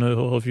 focus on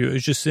all of you. I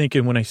was just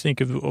thinking when I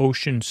think of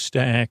ocean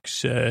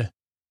stacks, yeah,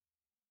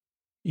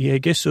 I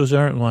guess those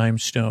aren't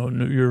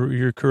limestone.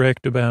 You're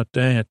correct about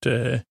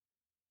that.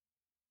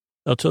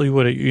 I'll tell you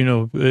what,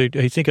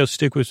 I think I'll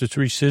stick with the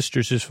Three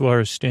Sisters as far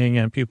as staying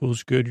on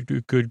people's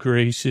good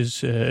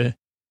graces. Oh,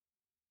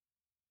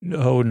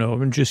 no,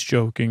 I'm just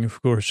joking.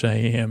 Of course I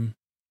am.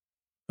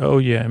 Oh,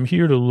 yeah, I'm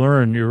here to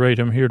learn. You're right.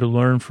 I'm here to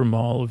learn from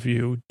all of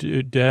you.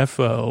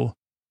 Defo.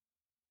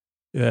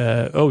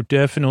 Oh,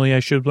 definitely I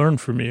should learn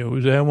from you.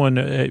 That one,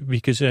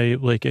 because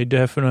defo.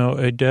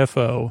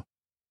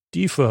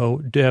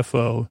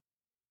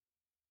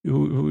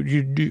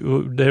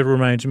 That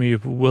reminds me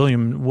of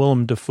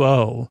Willem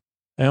Dafoe.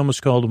 I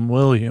almost called him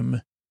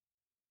William.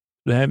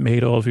 That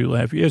made all of you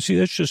laugh. Yeah, see,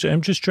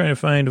 I'm just trying to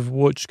find of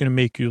what's going to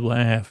make you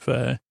laugh.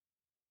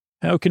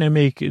 How can I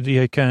make the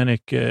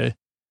iconic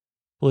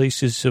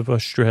places of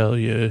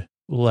Australia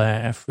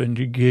laugh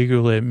and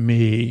giggle at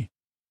me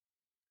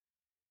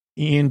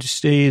and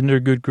stay in their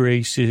good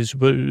graces?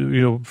 But,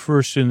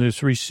 first in the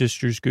Three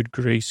Sisters' good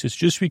graces,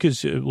 just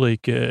because,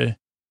 I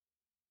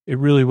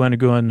really want to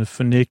go on the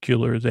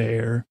funicular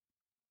there.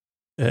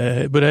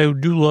 But I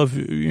do love,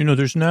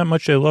 there's not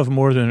much I love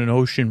more than an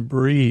ocean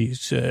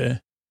breeze.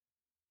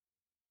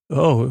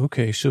 Oh,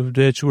 okay. So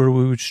that's where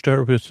we would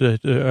start with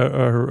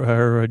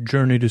our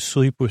journey to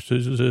sleep with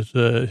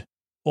the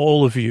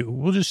all of you.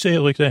 We'll just say it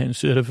like that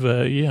instead of,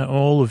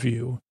 all of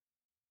you.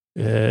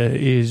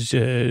 Is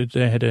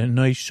that a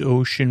nice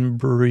ocean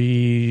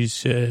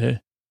breeze?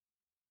 And,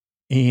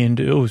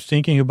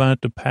 thinking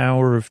about the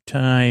power of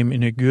time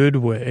in a good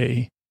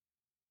way.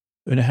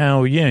 And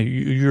how,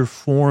 you're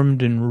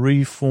formed and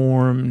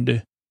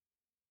reformed.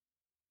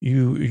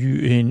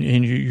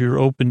 You're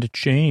open to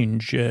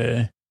change,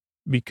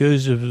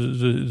 because of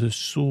the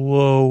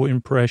slow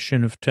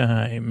impression of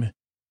time.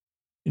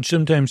 And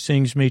sometimes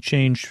things may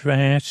change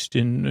fast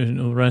and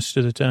the rest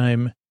of the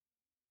time,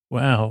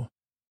 wow,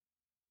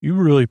 you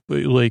really put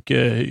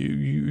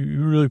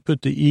you really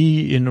put the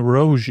E in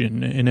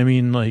erosion. And I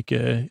mean,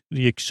 the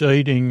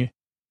exciting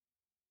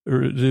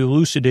or the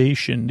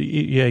elucidation.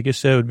 I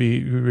guess that would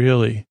be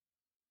really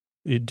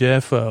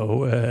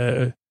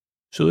defo.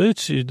 So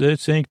that's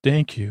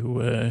thank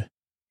you.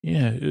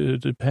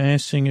 The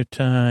passing of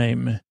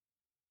time.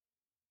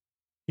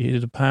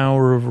 The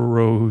power of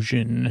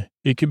erosion.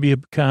 It could be a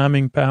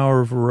calming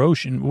power of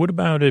erosion. What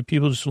about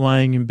people just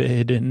lying in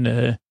bed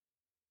and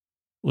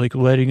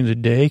letting the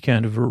day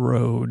kind of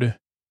erode?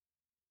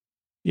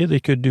 Yeah, they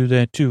could do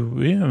that too.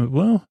 Yeah,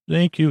 well,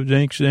 thank you.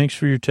 Thanks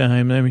for your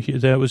time.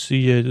 That was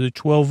the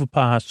 12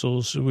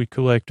 apostles we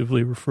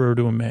collectively refer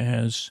to them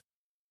as.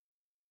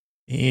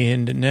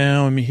 And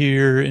now I'm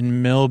here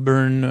in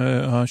Melbourne,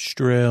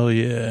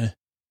 Australia,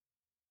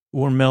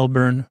 or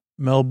Melbourne,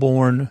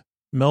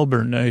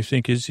 I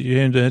think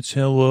that's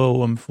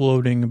hello. I'm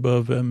floating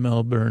above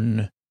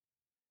Melbourne,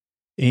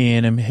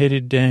 and I'm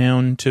headed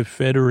down to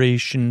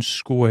Federation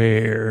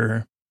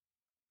Square.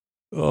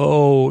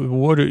 Oh,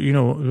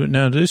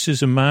 now this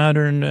is a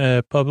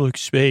modern public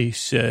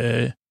space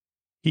here.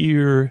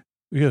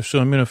 Yeah, so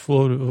I'm going to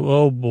float.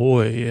 Oh,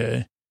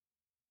 boy.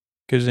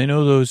 Because I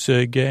know those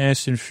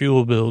gas and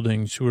fuel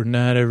buildings were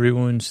not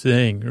everyone's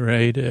thing,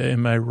 right?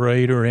 Am I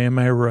right or am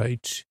I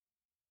right?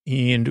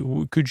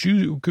 And would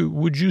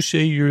you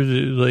say you're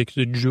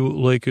the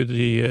jewel,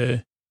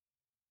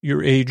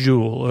 you're a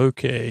jewel?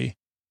 Okay.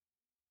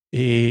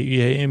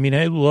 Yeah, I mean,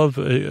 I love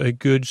a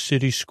good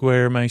city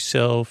square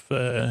myself,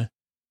 a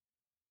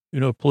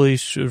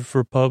place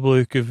for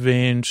public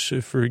events,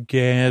 for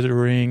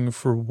gathering,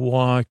 for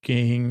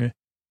walking,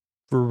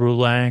 for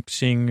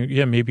relaxing.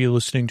 Yeah, maybe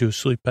listening to a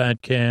sleep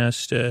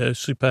podcast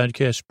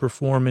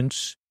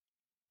performance.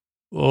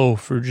 Oh,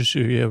 for just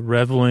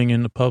reveling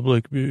in the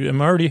public. We're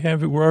already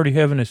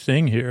having a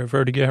thing here. I've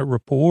already got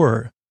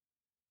rapport.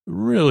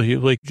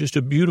 Really, just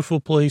a beautiful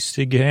place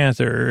to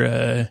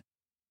gather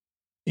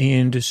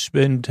and to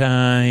spend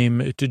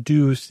time, to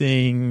do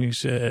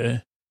things.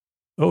 To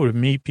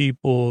meet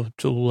people,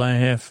 to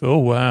laugh. Oh,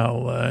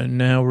 wow.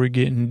 Now we're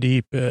getting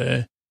deep.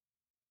 And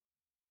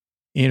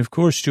of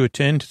course, to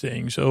attend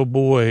things. Oh,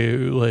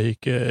 boy,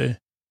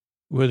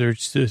 whether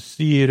it's the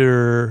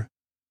theater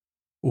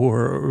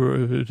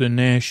or the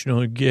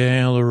National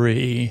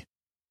Gallery.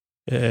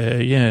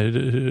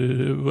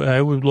 I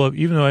would love,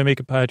 even though I make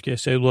a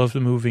podcast, I love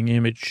the moving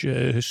image.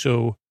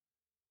 So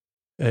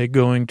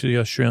going to the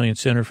Australian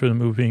Centre for the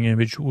Moving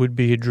Image would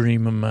be a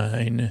dream of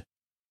mine.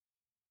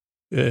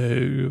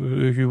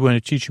 If you want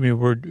to teach me a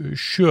word,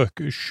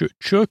 chook or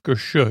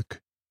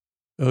shook?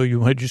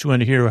 Oh, just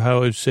want to hear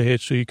how I'd say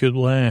it so you could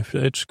laugh.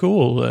 That's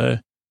cool.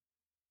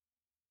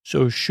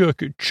 So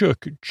chook,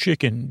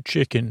 chicken.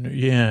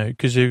 Yeah,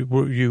 because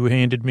you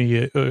handed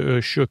me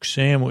a shook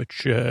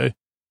sandwich, or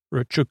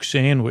a chook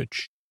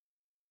sandwich.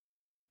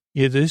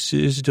 Yeah, this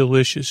is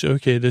delicious.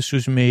 Okay, this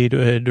was made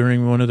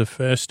during one of the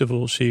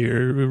festivals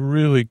here.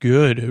 Really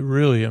good.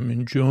 Really, I'm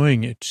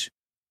enjoying it.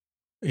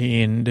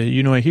 And,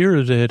 I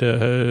hear that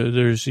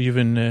there's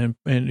even and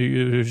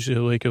there's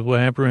like a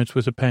labyrinth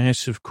with a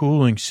passive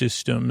cooling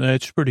system.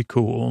 That's pretty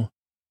cool.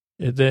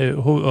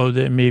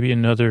 That may be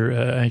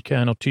another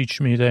icon will teach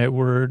me that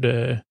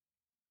word.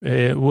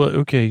 Well,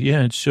 okay,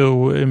 yeah.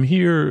 So I'm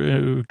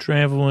here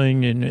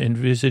traveling and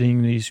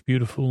visiting these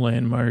beautiful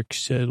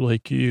landmarks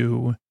like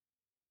you.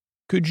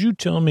 Could you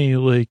tell me,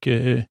 like,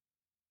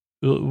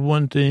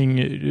 one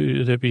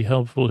thing that'd be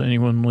helpful to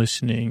anyone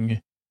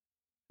listening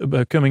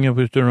about coming up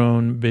with their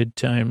own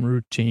bedtime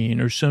routine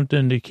or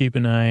something to keep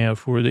an eye out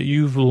for that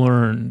you've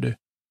learned?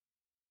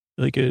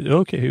 Like,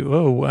 okay,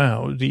 oh,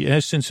 wow, the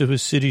essence of a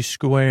city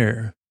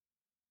square,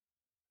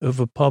 of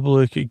a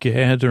public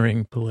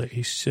gathering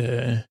place.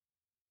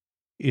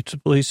 It's a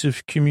place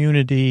of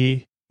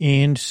community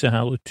and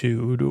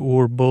solitude,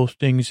 or both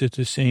things at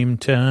the same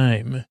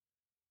time.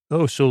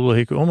 Oh, so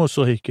like, almost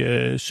like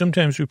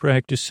sometimes we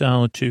practice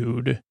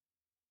solitude.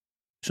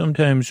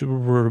 Sometimes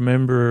we're a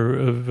member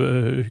of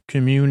a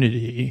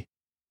community.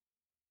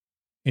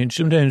 And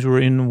sometimes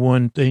we're in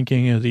one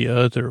thinking of the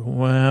other.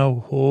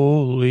 Wow,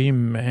 holy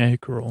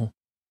mackerel.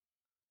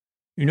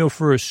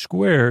 For a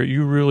square,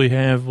 you really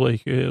have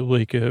like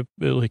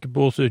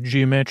both a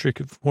geometric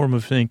form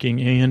of thinking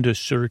and a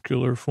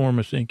circular form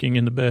of thinking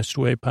in the best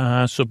way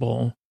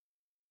possible.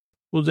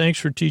 Well, thanks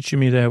for teaching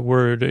me that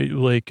word.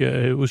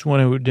 It was one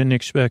I didn't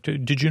expect.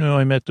 Did you know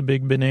I met the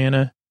big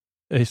banana?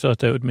 I thought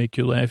that would make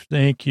you laugh.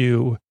 Thank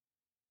you.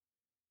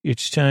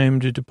 It's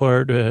time to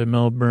depart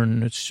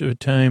Melbourne. It's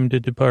time to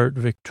depart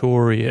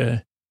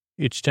Victoria.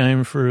 It's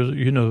time for,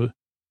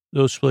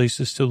 those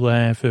places to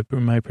laugh at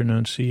my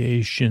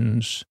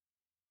pronunciations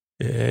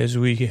as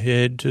we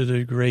head to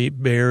the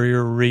Great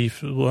Barrier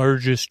Reef, the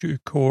largest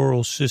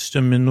coral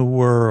system in the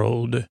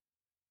world.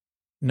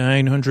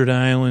 900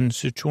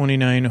 islands,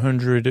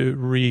 2,900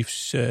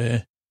 reefs,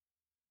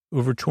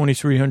 over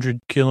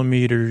 2,300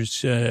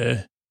 kilometers,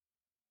 and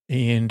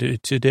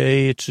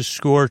today it's a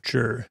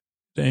scorcher.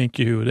 Thank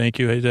you.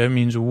 That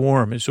means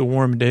warm. It's a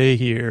warm day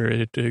here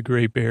at the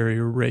Great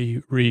Barrier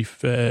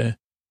Reef.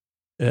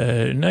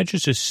 Not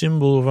just a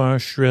symbol of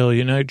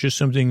Australia, not just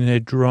something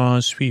that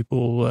draws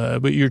people,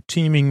 but you're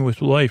teeming with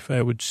life,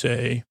 I would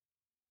say.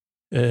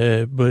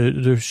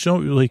 But there's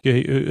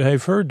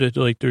I've heard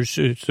that there's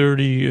 30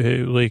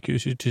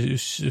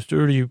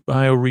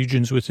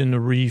 bioregions within the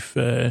reef,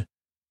 and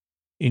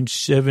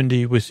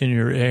 70 within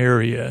your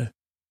area.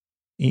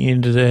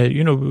 And that,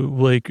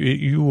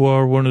 you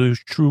are one of those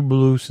true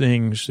blue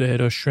things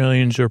that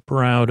Australians are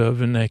proud of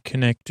and that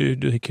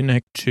they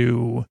connect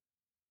to.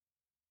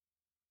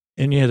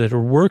 And yeah, that are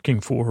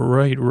working for.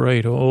 Right.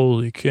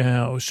 Holy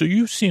cow. So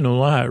you've seen a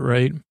lot,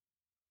 right?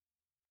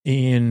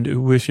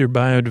 And with your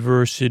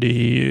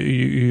biodiversity,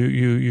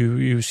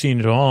 you've seen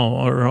it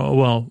all.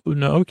 Well,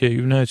 no, okay,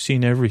 you've not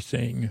seen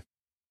everything.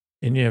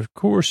 And yeah, of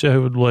course, I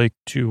would like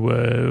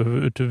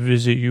to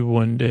visit you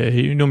one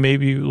day.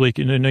 Maybe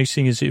and the nice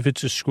thing is if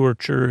it's a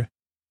scorcher,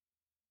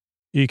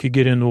 you could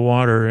get in the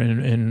water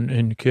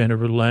and kind of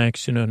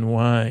relax and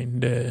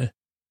unwind.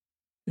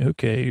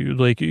 Okay,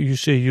 like you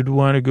say, you'd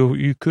want to go.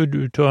 You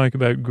could talk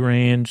about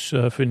grand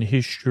stuff and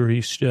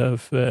history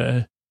stuff,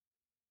 but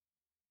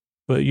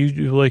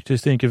you like to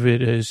think of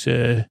it as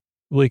in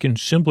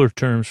simpler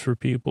terms for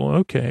people.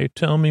 Okay,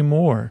 tell me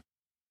more.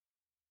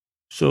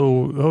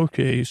 So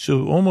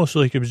almost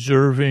like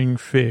observing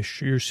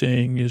fish, you're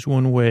saying, is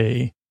one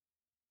way.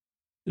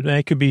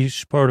 That could be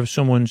part of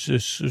someone's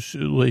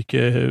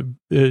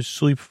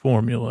sleep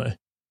formula.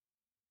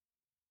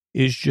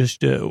 Is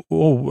just,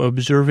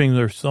 observing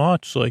their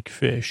thoughts like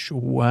fish.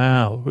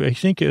 Wow. I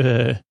think,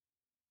 have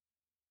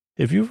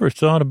you ever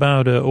thought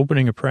about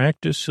opening a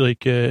practice?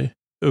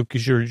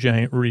 Because you're a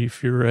giant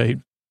reef, you're right.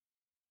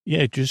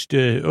 Yeah, just,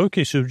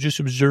 so just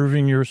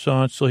observing your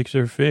thoughts like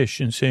they're fish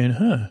and saying,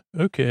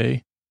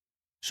 okay.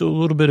 So a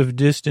little bit of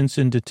distance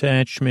and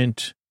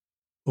detachment.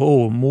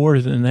 Oh, more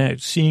than that,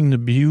 seeing the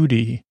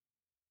beauty.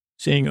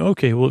 Saying,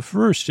 okay, well, at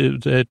first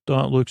that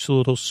thought looks a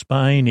little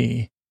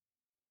spiny.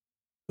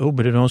 Oh,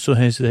 but it also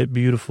has that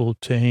beautiful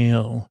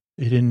tail.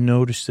 I didn't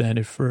notice that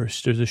at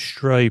first. There's the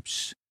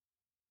stripes.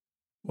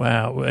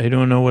 Wow, I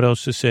don't know what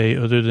else to say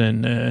other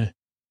than,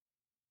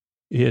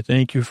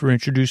 thank you for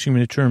introducing me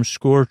to the term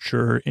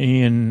scorcher,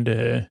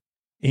 and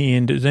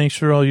thanks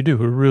for all you do.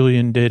 We're really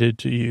indebted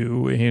to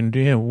you. And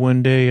yeah,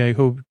 one day I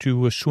hope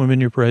to swim in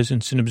your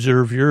presence and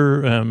observe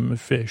your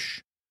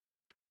fish.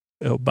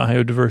 Oh,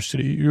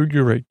 biodiversity.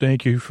 You're right.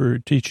 Thank you for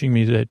teaching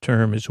me that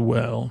term as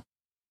well.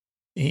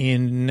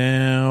 And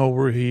now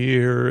we're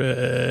here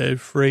at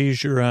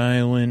Fraser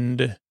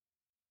Island.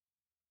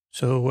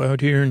 So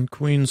out here in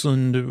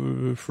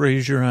Queensland,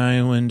 Fraser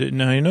Island.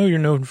 Now, I know you're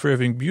known for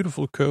having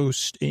beautiful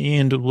coast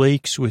and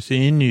lakes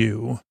within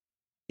you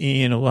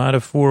and a lot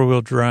of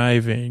four-wheel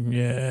driving.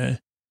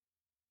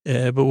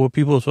 But what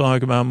people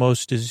talk about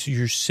most is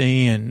your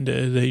sand,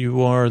 that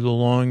you are the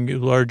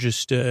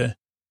largest, the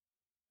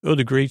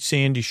Great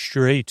Sandy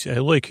Strait. I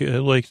like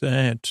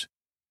that.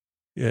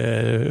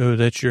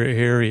 That's your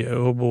area.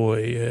 Oh,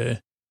 boy.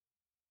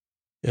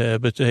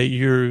 But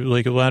you're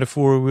like a lot of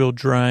four-wheel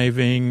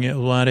driving, a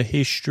lot of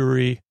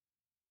history,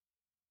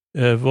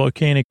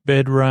 volcanic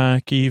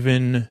bedrock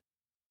even.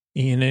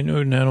 And I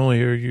know not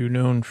only are you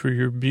known for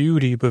your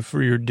beauty, but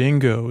for your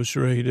dingoes,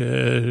 right?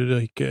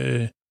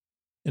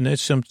 And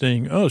that's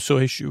something. Oh,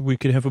 so we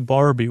could have a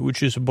Barbie,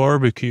 which is a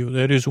barbecue.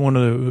 That is one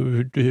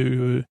of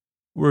the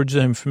words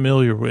I'm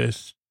familiar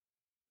with.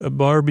 A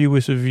Barbie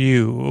with a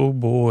view. Oh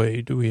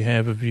boy, do we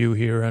have a view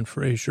here on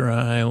Fraser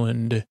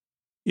Island.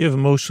 You have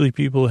mostly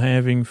people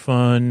having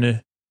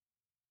fun.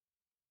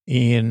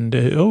 And,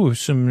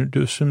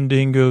 some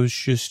dingoes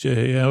just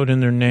out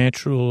in their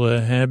natural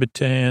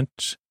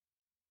habitats.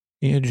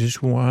 Yeah,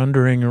 just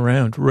wandering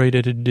around right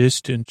at a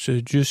distance,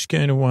 just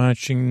kind of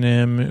watching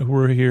them.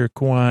 We're here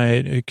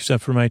quiet,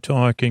 except for my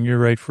talking. You're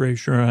right,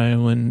 Fraser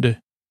Island.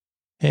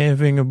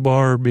 Having a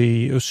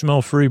Barbie, a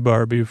smell-free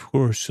Barbie, of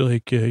course,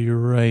 you're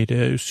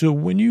right. So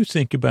when you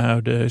think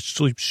about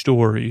sleep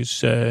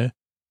stories,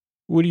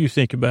 what do you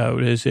think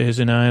about as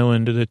an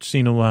island that's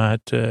seen a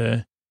lot?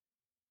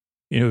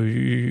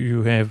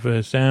 You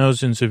have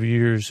thousands of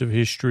years of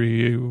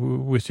history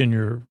within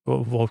your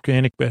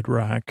volcanic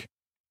bedrock.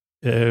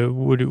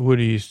 What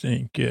do you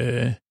think?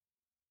 You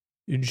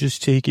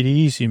just take it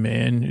easy,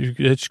 man.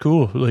 That's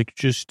cool. So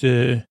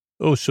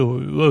you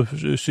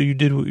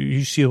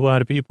see a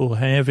lot of people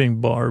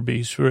having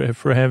Barbies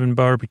for having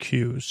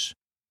barbecues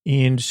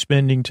and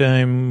spending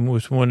time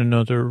with one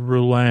another,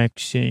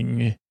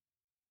 relaxing,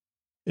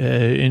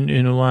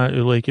 in a lot,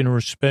 like in a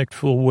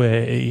respectful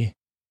way.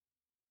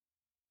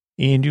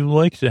 And you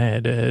like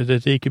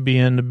that they could be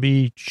on the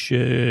beach,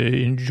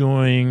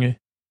 enjoying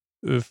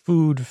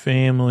food,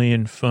 family,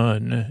 and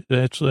fun.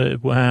 That's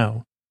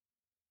wow.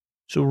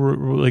 So we're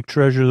like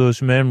treasure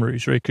those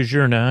memories, right? Because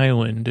you're an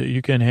island.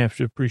 You kind of have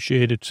to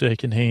appreciate it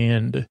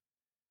secondhand.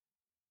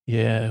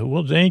 Yeah.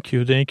 Well, thank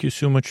you. Thank you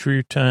so much for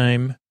your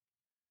time.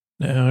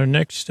 Now, our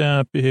next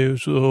stop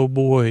is, oh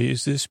boy,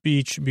 is this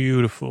beach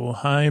beautiful.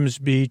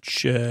 Himes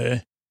Beach.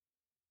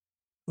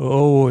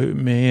 Oh,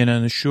 man,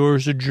 on the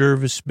shores of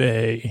Jervis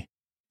Bay.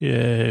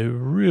 Yeah,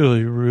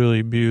 really,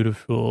 really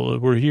beautiful.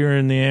 We're here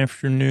in the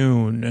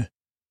afternoon.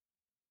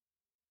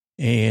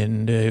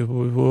 And,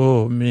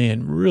 oh,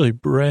 man, really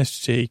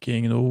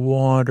breathtaking. The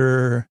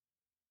water.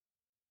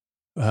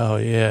 Oh,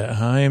 yeah,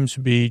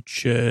 Himes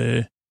Beach.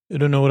 I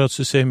don't know what else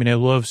to say. I mean, I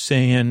love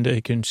sand.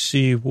 I can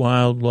see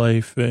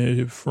wildlife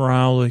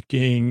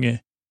frolicking.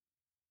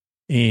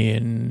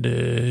 And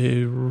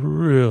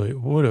really,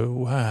 what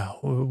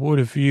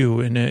a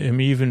view. And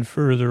I'm even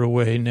further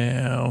away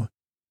now.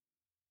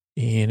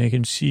 And I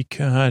can see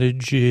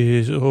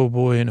cottages, oh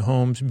boy, and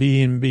homes,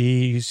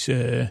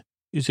 B&Bs.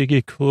 As I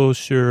get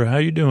closer, how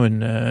you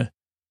doing?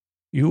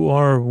 You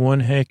are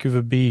one heck of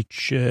a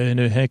beach and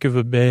a heck of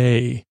a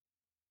bay.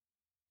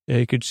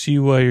 I could see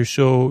why you're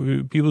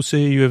so, people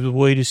say you have the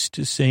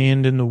whitest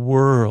sand in the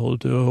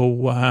world. Oh,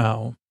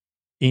 wow.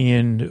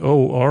 And,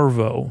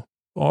 Arvo.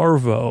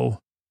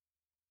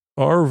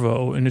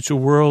 And it's a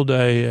world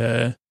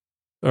I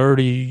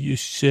already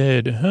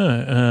said,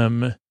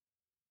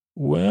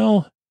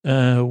 what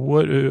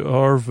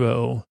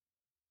Arvo?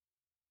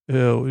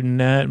 Oh,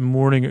 not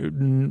morning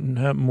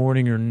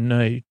or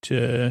night.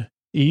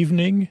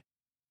 Evening?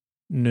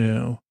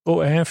 No.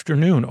 Oh,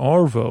 afternoon.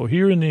 Arvo.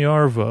 Here in the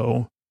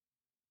Arvo.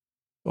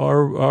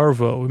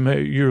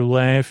 Arvo, you're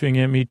laughing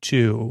at me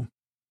too.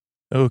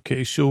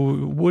 Okay, so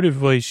what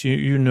advice,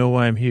 you know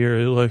I'm here.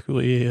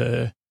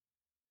 Luckily,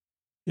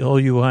 all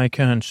you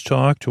icons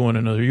talk to one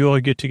another. You all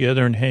get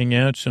together and hang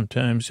out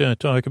sometimes,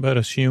 talk about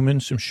us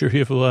humans. I'm sure you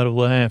have a lot of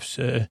laughs.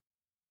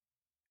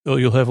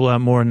 You'll have a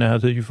lot more now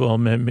that you've all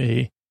met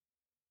me.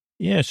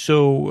 Yeah,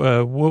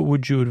 so what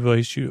would you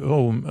advise you?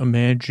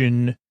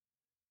 Imagine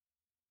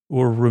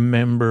or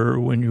remember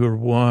when you were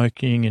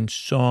walking in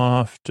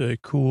soft,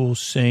 cool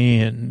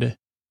sand,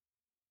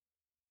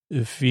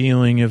 the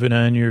feeling of it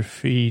on your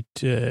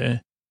feet,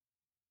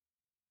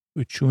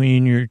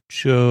 between your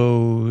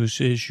toes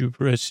as you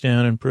press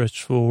down and press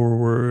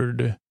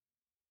forward.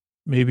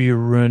 Maybe you're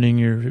running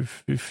your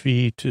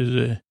feet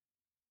through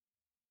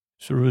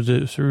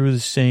the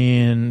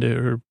sand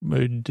or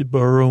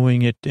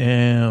burrowing it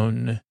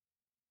down.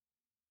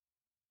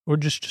 Or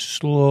just a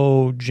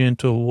slow,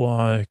 gentle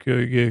walk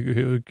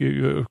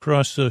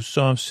across the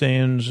soft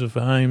sands of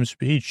Himes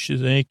Beach.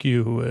 Thank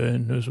you,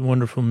 and it was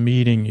wonderful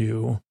meeting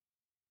you.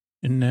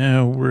 And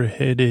now we're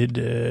headed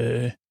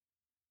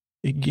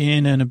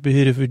again on a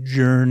bit of a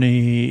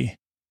journey,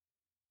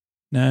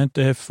 not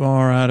that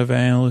far out of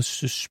Alice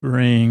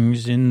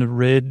Springs, in the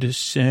red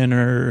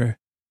center,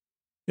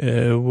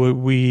 what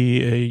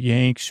we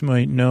Yanks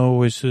might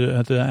know as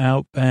the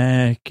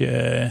Outback.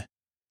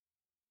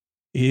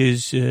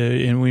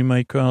 And we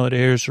might call it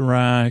Ayers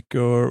Rock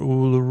or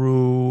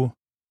Uluru.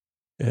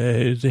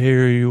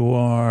 There you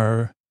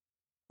are.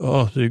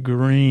 Oh, the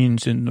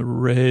greens and the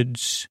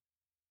reds.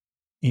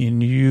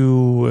 And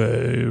you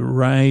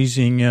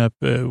rising up,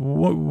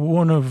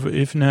 one of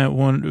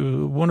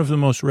the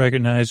most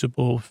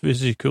recognizable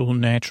physical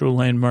natural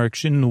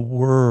landmarks in the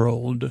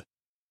world.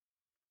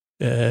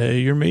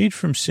 You're made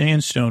from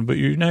sandstone, but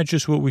you're not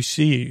just what we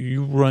see.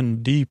 You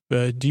run deep,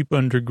 deep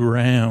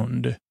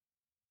underground.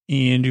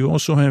 And you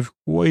also have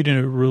quite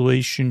a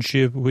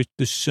relationship with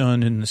the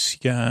sun and the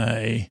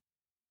sky.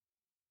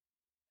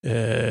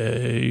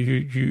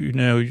 You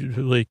now,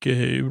 like,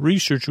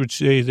 research would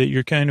say that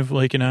you're kind of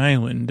like an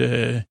island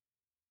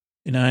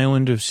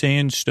of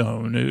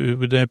sandstone.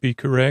 Would that be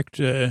correct?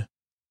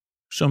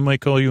 Some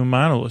might call you a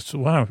monolith.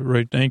 Wow,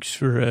 right. Thanks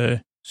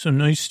for, so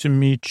nice to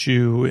meet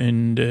you.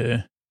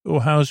 And,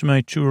 how's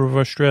my tour of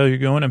Australia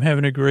going? I'm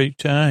having a great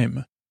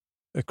time.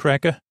 A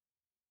cracker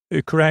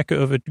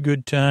of a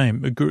good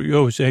time.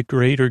 Is that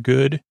great or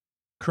good?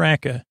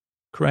 Cracker.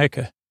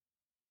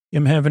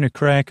 I'm having a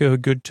cracker of a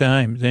good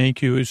time.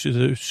 Thank you. It's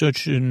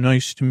such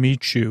nice to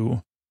meet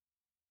you.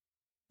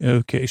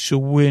 Okay, so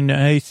when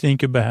I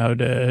think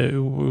about,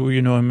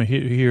 I'm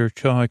here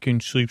talking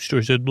sleep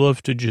stories, I'd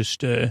love to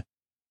just, I'd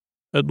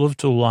love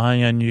to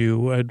lie on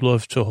you. I'd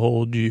love to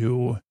hold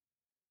you.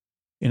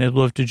 And I'd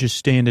love to just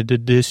stand at a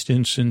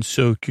distance and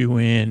soak you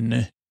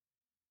in.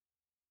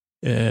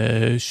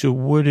 So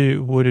what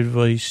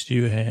advice do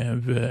you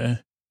have?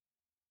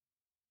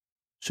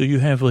 So you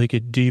have like a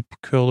deep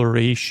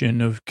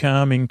coloration of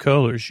calming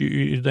colors.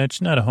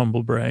 That's not a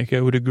humble brag. I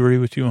would agree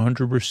with you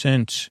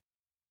 100%.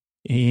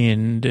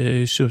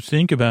 And so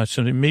think about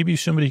something. Maybe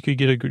somebody could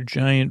get a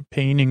giant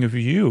painting of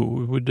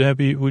you.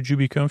 Would you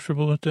be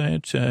comfortable with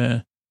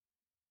that?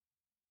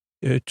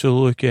 To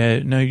look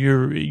at. Now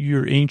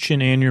you're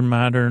ancient and you're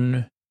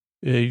modern.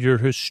 You're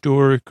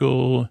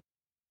historical.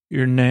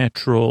 You're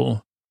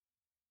natural.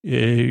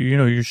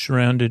 You're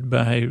surrounded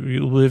by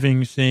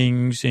living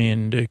things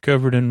and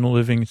covered in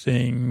living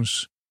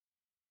things.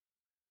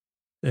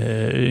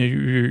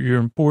 You're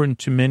important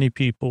to many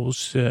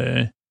people's.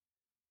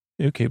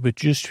 Okay, but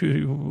just,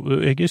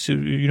 I guess,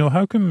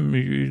 how come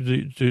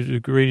the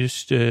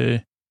greatest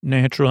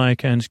natural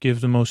icons give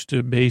the most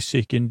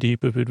basic and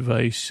deep of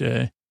advice?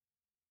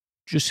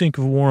 Just think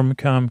of warm,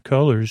 calm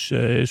colors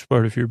as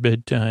part of your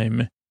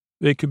bedtime.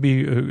 That could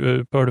be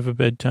a part of a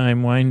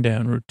bedtime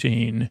wind-down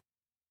routine.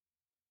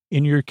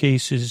 In your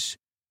cases,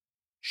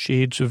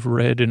 shades of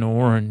red and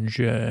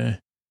orange,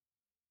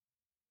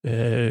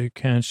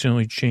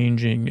 constantly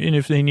changing. And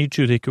if they need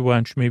to, they could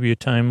watch maybe a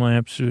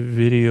time-lapse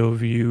video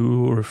of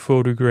you or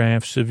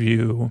photographs of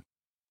you.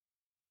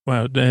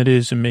 Wow, that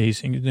is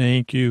amazing.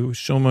 Thank you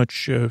so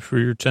much for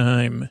your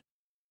time.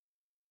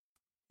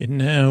 And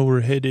now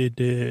we're headed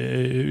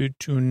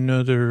to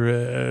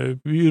another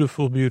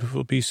beautiful,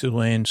 beautiful piece of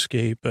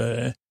landscape.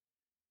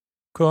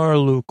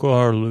 Carlu,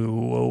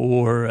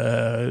 or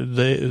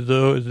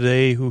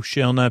they who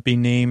shall not be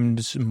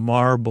named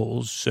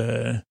marbles.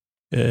 A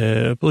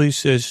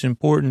place that's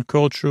important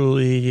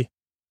culturally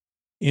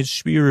and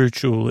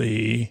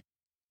spiritually.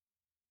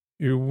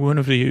 You're one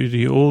of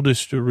the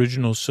oldest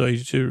original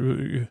sites,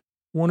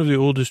 one of the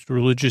oldest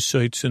religious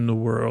sites in the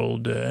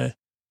world,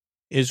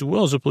 as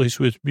well as a place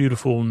with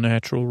beautiful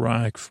natural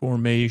rock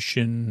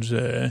formations.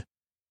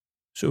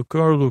 So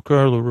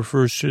Carlo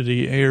refers to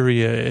the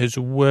area as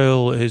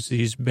well as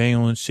these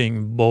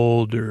balancing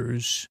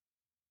boulders.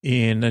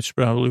 And that's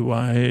probably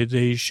why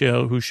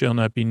who shall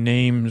not be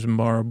named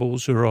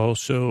marbles are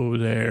also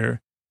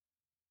there.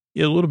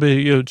 Yeah, a little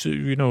bit, I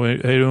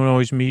don't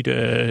always meet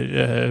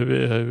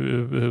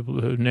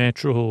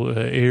natural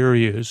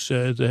areas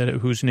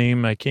whose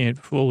name I can't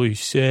fully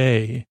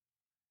say.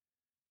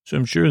 So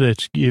I'm sure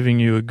that's giving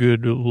you a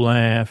good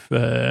laugh.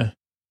 What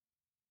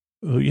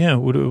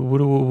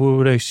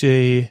would I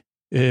say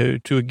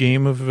to a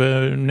game of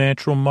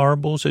natural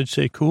marbles? I'd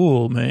say,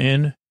 cool,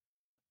 man.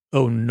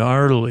 Oh,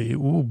 gnarly.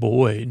 Oh,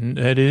 boy,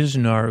 that is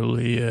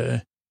gnarly.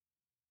 I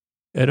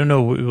don't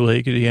know,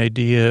 like the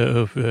idea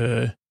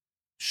of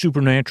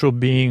supernatural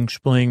beings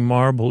playing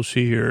marbles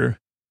here.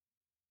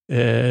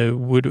 I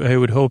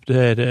would hope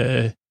that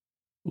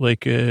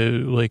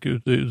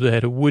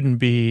that it wouldn't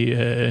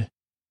be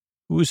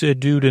who was that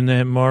dude in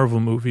that Marvel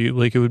movie?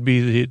 Like it would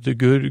be the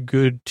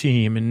good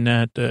team and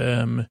not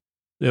that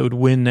would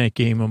win that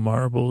game of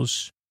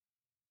marbles.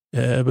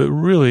 But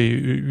really,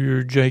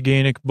 your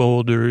gigantic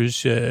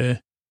boulders,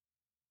 part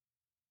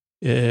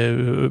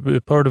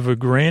of a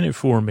granite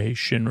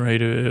formation,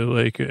 right?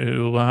 Like a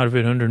lot of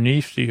it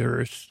underneath the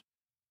earth,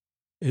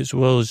 as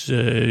well as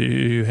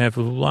you have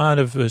a lot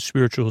of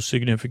spiritual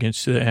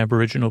significance to the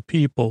Aboriginal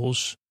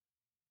peoples.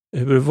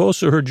 But I've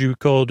also heard you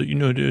called, the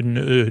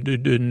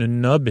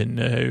nubbin,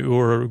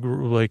 or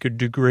like a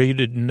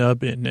degraded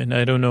nubbin. And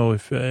I don't know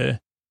if the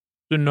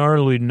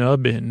gnarly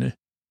nubbin,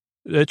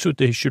 that's what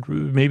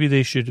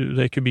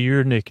that could be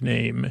your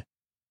nickname.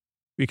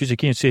 Because I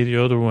can't say the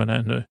other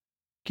one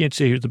can't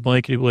say the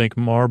blankety blank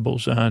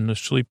marbles on the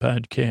sleep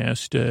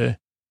podcast.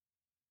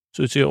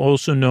 So it's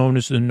also known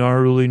as the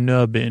gnarly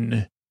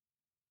nubbin.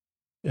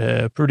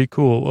 Pretty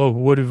cool. Oh,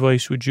 what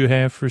advice would you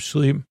have for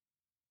sleep?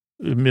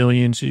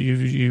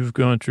 You've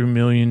gone through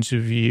millions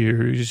of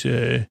years.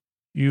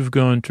 You've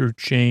gone through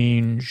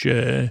change,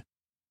 and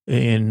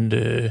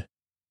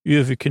you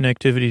have a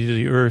connectivity to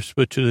the earth,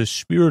 but to the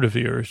spirit of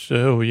the earth.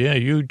 Oh, yeah,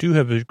 you do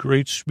have a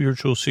great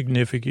spiritual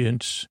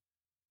significance.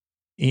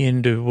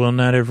 And, well,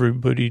 not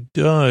everybody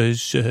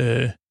does.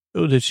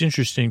 That's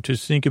interesting to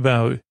think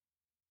about.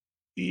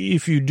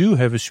 If you do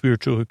have a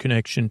spiritual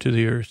connection to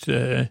the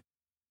earth,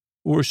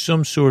 or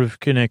some sort of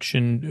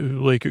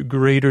connection, like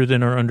greater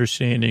than our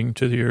understanding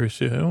to the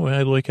earth.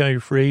 I like how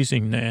you're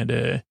phrasing that.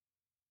 Yeah,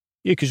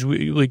 because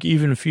we like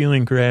even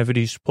feeling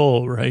gravity's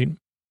pull, right?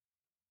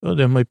 Oh,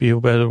 that might be a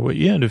better way.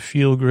 Yeah, to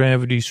feel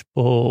gravity's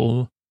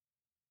pull,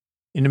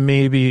 and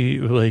maybe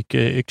like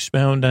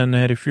expound on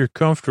that if you're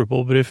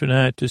comfortable, but if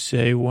not, to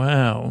say,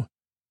 wow,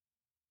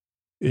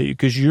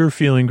 because you're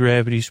feeling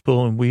gravity's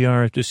pull and we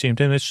are at the same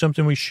time. That's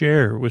something we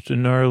share with the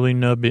gnarly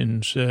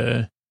nubbins.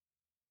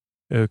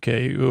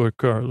 Okay, or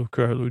Carlo,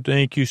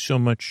 thank you so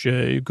much.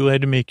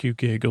 Glad to make you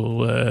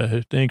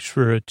giggle. Thanks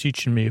for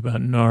teaching me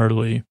about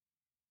gnarly.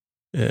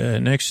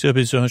 Next up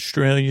is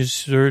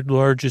Australia's third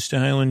largest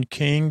island,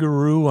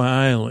 Kangaroo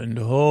Island.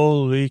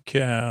 Holy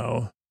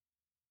cow.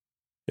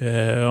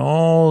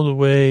 All the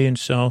way in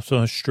South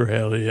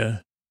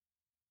Australia.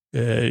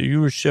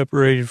 You were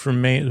separated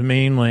from the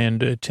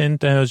mainland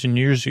 10,000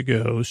 years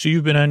ago, so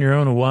you've been on your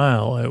own a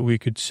while, we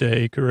could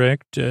say,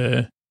 correct?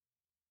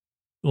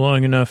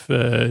 Long enough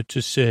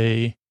to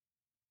say,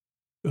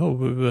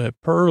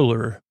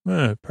 perler.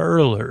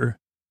 Perler.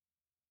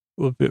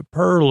 Well,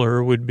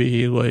 perler would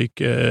be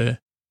like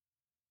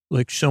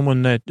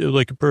someone that,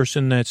 like a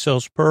person that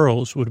sells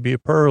pearls would be a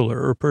perler,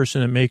 or a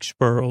person that makes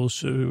pearls.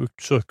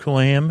 So a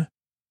clam,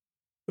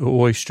 a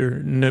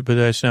oyster, no, but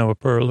that's not what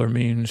perler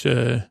means.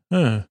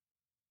 Well,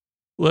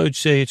 I'd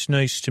say it's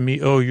nice to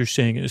meet. Oh, you're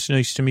saying it's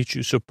nice to meet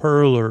you. So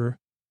perler,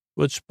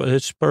 that's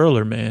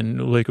perler, man.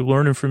 Like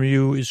learning from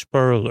you is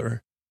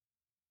perler.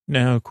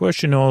 Now, a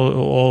question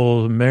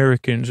all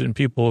Americans and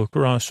people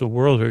across the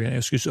world are going to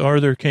ask is, are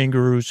there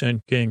kangaroos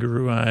on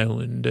Kangaroo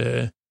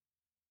Island?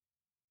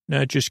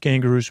 Not just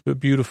kangaroos, but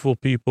beautiful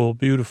people,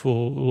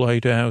 beautiful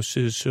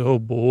lighthouses. Oh,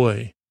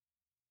 boy.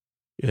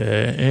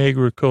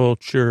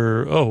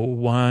 Agriculture. Oh,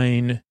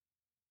 wine.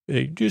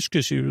 Just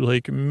because you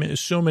like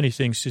so many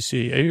things to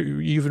see,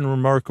 even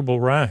remarkable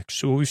rocks.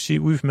 So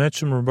we've met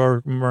some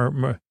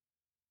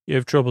you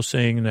have trouble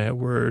saying that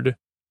word.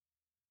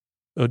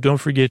 Oh, don't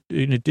forget,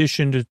 in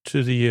addition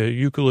to the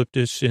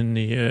eucalyptus and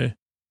the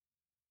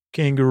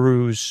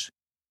kangaroos,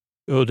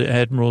 the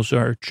Admiral's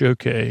Arch,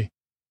 okay.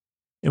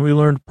 And we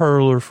learned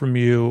perler from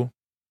you.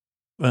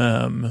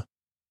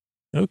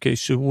 Okay,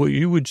 so what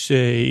you would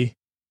say,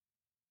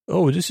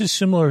 this is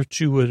similar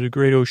to the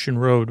Great Ocean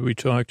Road. We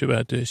talked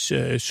about this.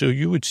 So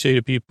you would say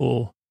to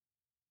people,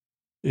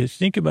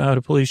 think about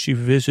a place you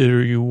visit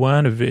or you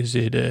want to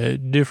visit,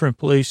 different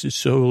places.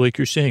 So like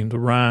you're saying, the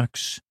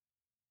rocks,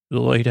 the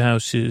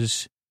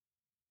lighthouses,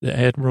 the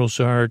Admiral's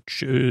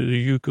Arch, the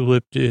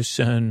eucalyptus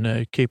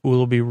on Cape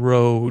Willoughby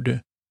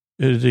Road,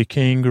 the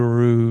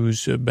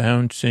kangaroos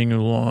bouncing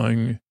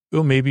along.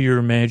 Oh, maybe you're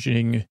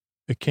imagining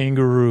a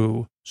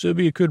kangaroo. So it'd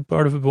be a good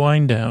part of a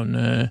wind down.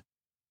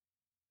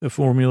 The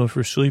formula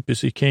for sleep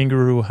is a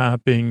kangaroo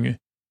hopping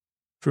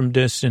from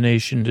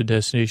destination to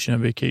destination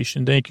on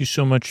vacation. Thank you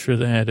so much for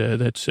that.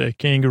 That's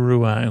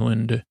Kangaroo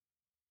Island.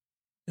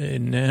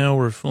 And now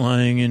we're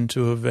flying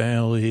into a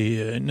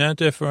valley not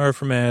that far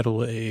from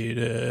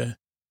Adelaide,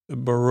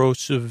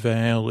 Barossa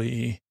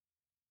Valley,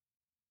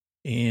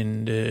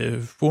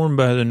 and formed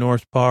by the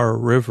North Par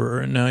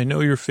River. Now, I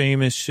know you're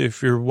famous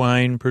for your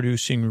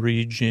wine-producing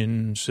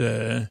regions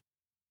and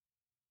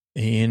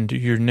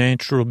your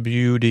natural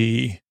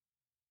beauty,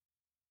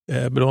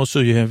 but also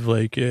you have,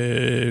 like,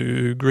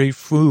 great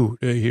food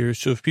here.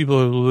 So if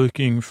people are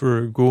looking for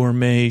a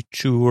gourmet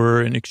tour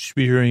and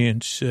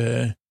experience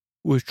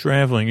with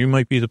traveling, you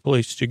might be the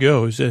place to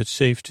go. Is that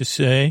safe to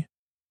say?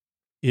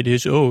 It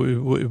is. Oh,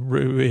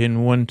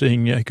 and one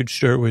thing I could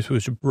start with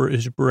is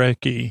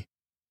brekkie.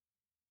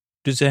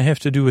 Does that have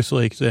to do with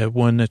like that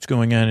one that's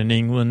going on in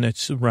England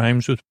that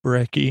rhymes with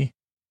brekkie?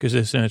 Because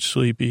that's not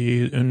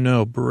sleepy.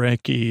 No,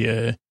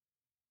 brekkie.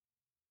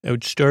 I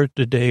would start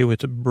the day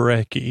with a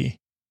brekkie.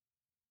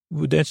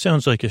 That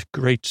sounds like a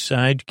great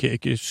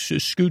sidekick.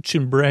 It's Scoots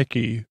and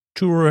Brekkie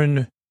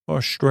touring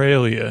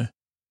Australia.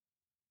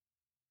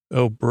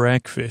 Oh,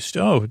 breakfast.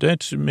 Oh,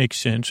 that makes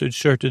sense. I'd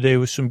start the day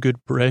with some good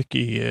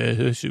brekkie.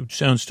 It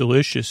sounds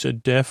delicious. A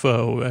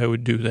defo, I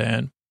would do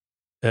that.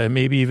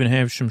 Maybe even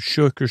have some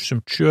shook or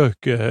some chook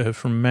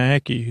from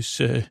Mackey's.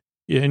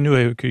 Yeah, I knew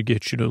I could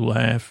get you to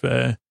laugh.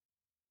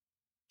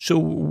 So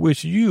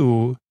with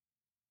you,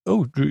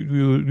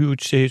 you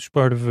would say it's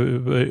part of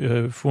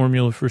a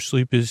formula for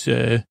sleep is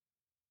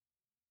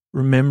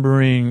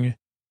remembering.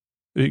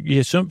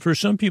 For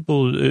some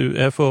people,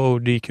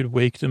 FOOD could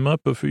wake them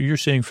up, but you're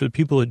saying for the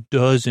people it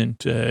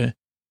doesn't,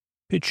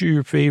 picture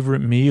your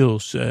favorite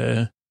meals.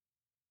 Okay,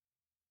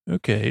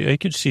 I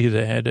could see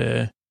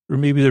that. Or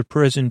maybe their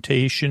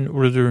presentation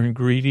or their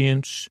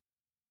ingredients.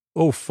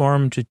 Oh,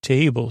 farm to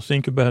table.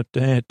 Think about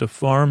that, the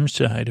farm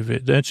side of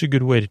it. That's a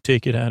good way to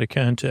take it out of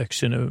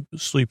context in a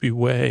sleepy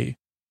way.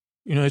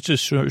 You know, it's a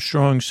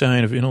strong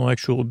sign of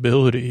intellectual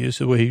ability is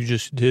the way you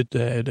just did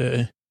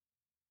that.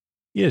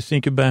 Yeah,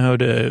 think about,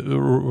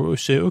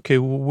 say, okay,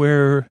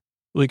 well,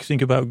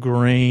 think about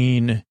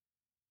grain,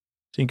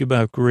 Think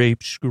about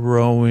grapes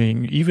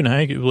growing. Even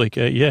I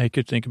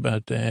could think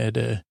about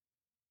that.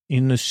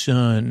 In the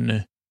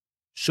sun,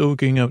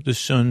 soaking up the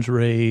sun's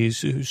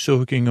rays,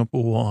 soaking up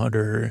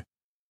water.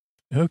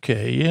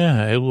 Okay,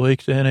 yeah, I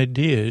like that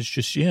idea. It's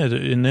just, yeah,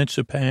 and that's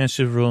a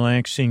passive,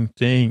 relaxing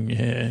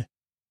thing.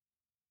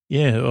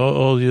 Yeah,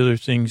 all the other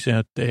things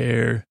out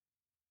there.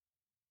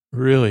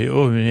 Really?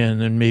 Oh, man,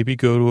 then maybe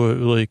go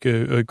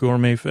to a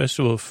gourmet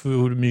festival,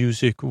 food,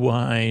 music,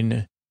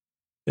 wine.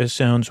 That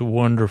sounds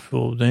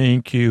wonderful.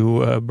 Thank you,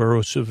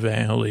 Barossa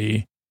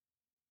Valley.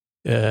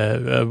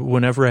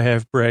 Whenever I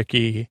have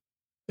brekkie,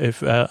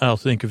 if I'll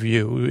think of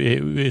you,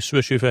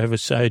 especially if I have a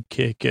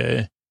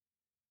sidekick.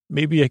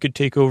 Maybe I could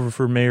take over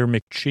for Mayor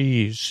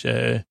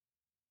McCheese,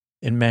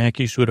 and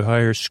Mackey's would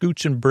hire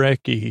Scoots and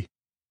Brekkie.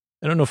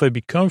 I don't know if I'd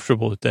be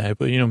comfortable with that,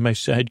 but, my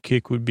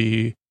sidekick would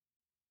be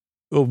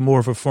more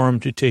of a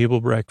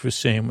farm-to-table breakfast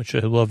sandwich. I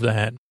love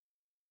that.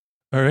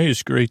 All right,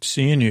 it's great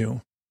seeing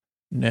you.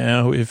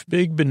 Now, if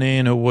Big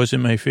Banana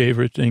wasn't my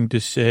favorite thing to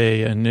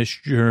say on this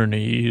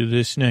journey,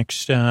 this next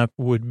stop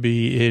would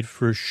be it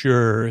for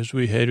sure as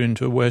we head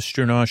into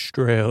Western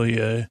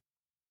Australia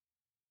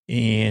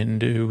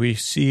and we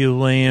see a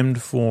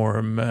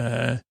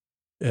landform,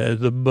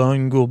 the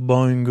Bungle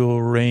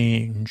Bungle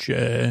Range.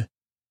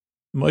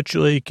 Much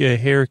like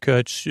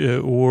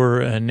haircuts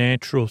or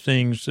natural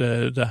things,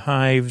 the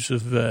hives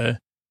of,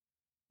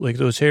 like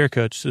those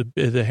haircuts,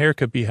 the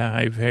haircut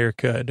beehive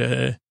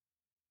haircut,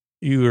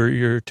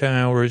 your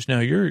towers, now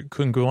your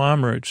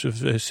conglomerates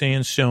of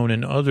sandstone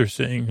and other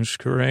things,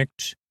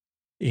 correct?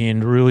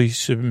 And really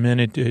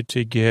cemented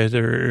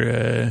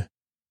together.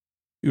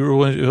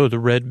 The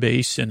Red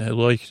Basin, I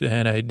like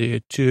that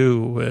idea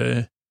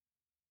too.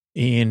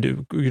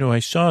 And, I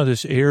saw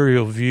this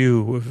aerial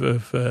view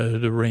of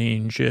the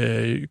range,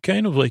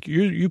 kind of like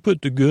you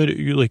put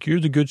you're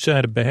the good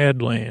side of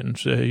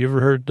Badlands. You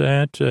ever heard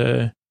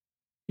that?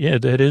 Yeah,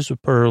 that is a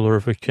perler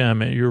of a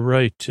comment. You're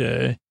right.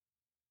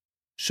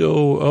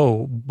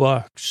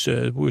 Bucks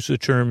was the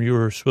term you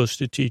were supposed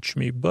to teach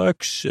me.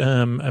 Bucks,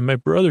 my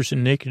brother's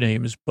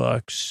nickname is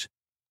Bucks.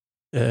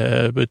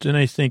 But then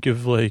I think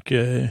of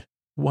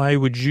why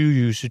would you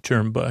use the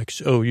term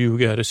Bucks? Oh, you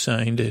got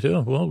assigned it.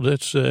 Oh, well,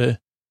 that's,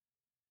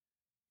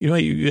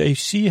 I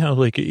see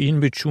how in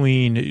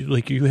between,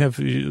 you have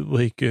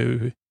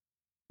you're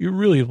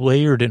really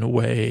layered in a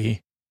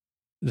way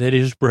that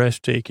is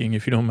breathtaking,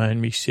 if you don't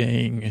mind me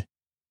saying.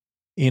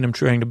 And I'm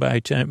trying to buy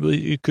time.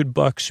 It could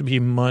Bucks be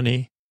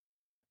money?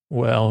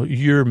 Well,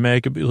 you're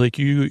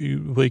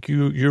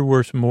you're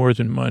worth more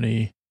than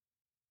money.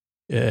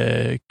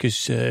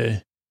 'Cause,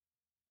 I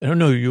don't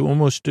know,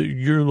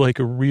 you're like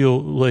a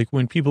real,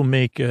 when people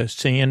make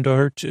sand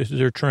art,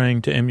 they're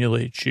trying to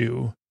emulate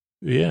you.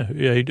 Yeah,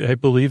 I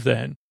believe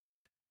that.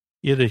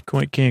 Yeah, they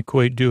can't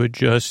quite do it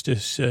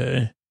justice.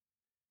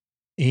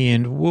 And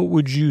what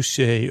would you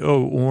say?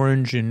 Oh,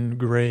 orange and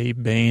gray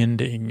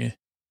banding.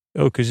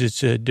 Oh, because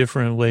it's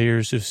different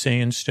layers of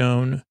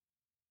sandstone.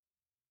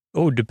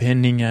 Oh,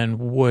 depending on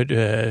what,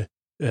 so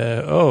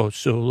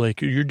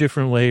your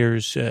different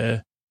layers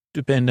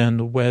depend on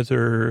the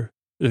weather,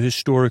 the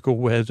historical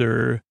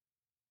weather,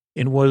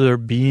 and what other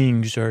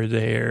beings are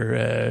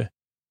there.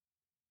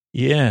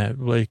 Yeah,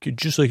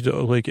 just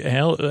like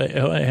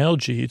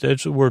algae.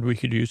 That's a word we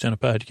could use on a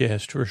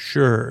podcast for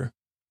sure.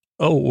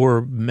 Oh,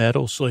 or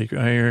metals like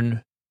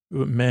iron,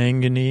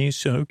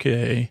 manganese.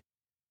 Okay.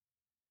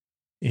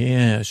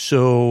 Yeah.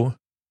 So,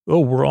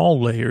 we're all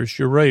layers.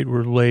 You're right.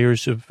 We're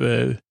layers of,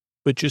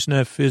 but just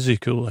not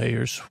physical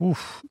layers.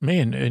 Oof,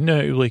 man. And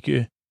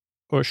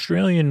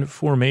Australian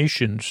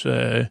formations,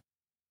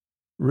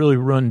 really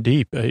run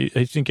deep.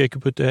 I think I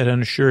could put that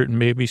on a shirt and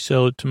maybe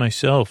sell it to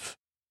myself.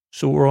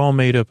 So we're all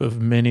made up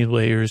of many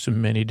layers of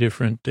many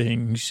different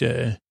things.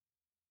 And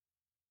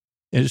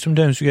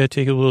sometimes we got to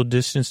take a little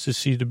distance to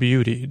see the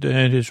beauty.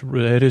 That is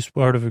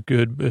part of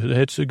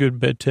that's a good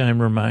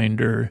bedtime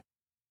reminder.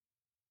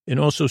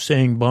 And also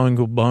saying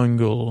bungle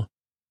bungle,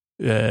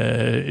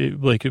 I'd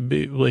like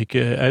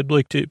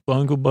to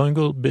bungle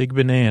bungle, Big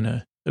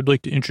Banana. I'd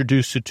like to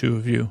introduce the two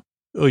of you.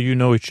 Oh, you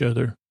know each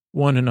other,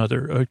 one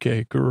another.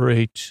 Okay,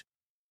 great.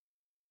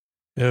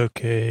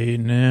 Okay,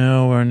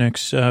 now our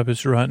next stop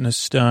is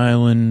Rottnest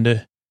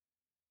Island,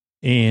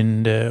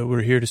 and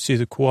we're here to see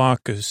the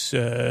quokkas.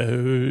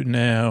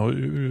 Now,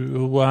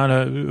 a lot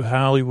of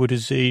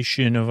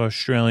Hollywoodization of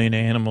Australian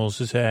animals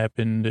has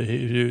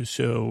happened,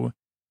 so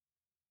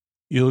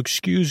you'll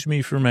excuse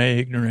me for my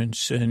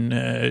ignorance and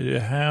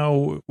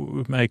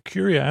my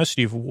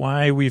curiosity of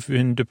why we've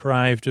been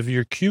deprived of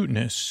your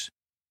cuteness.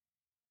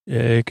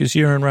 Because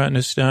here on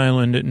Rottnest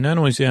Island, not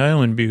only is the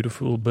island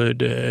beautiful,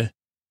 but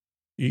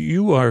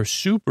you are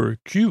super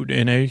cute.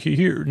 And I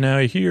hear,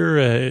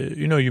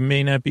 you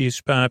may not be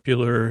as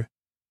popular,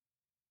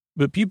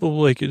 but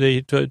people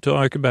they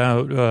talk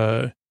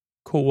about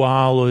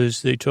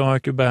koalas. They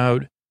talk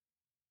about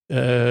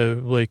a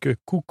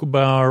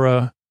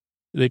kookaburra.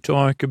 They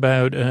talk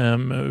about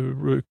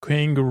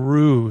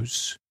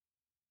kangaroos.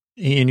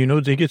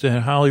 And, they get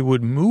that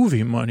Hollywood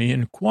movie money,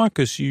 and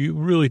Quackus, you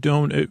really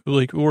don't,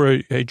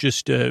 I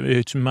just,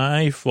 it's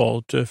my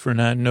fault for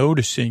not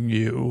noticing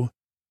you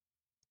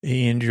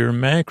and your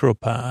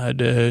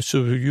macropod.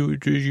 So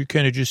you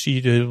kind of just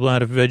eat a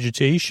lot of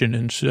vegetation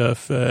and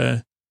stuff.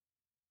 And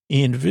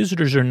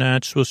visitors are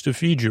not supposed to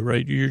feed you,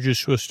 right? You're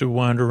just supposed to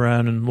wander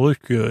around and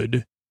look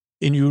good.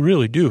 And you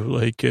really do.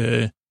 Like,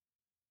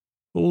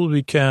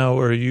 holy cow,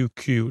 are you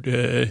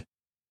cute?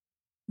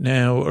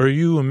 Now, are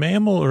you a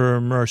mammal or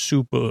a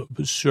marsupial?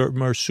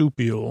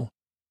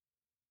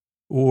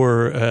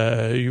 Or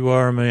you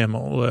are a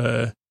mammal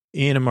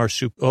and a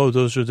marsupial? Oh,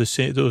 those are the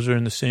same. Those are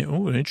in the same.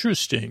 Oh,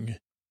 interesting.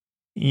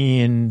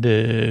 And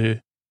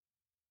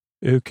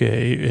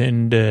okay,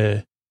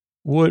 and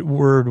what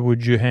word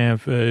would you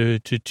have to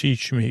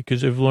teach me?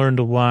 Because I've learned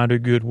a lot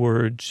of good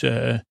words.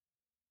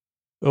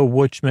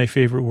 What's my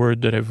favorite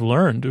word that I've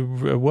learned?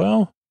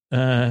 Well,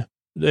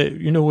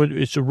 you know what?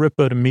 It's a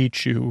ripper to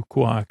meet you,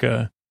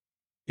 Quacka,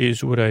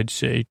 is what I'd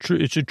say.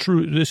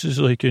 This is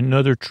like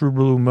another true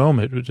blue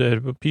moment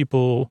that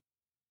people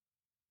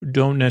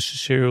don't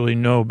necessarily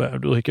know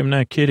about. Like, I'm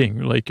not kidding.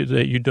 Like,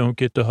 that you don't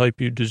get the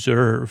hype you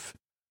deserve.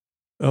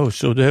 Oh,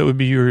 so that would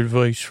be your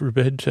advice for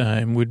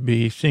bedtime, would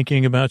be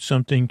thinking about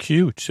something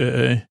cute,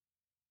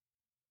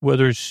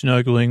 whether it's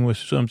snuggling with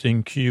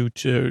something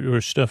cute or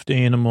a stuffed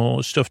animal,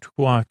 a stuffed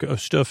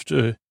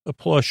quokka, a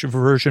plush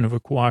version of a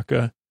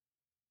quokka,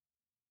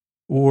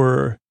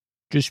 or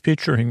just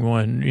picturing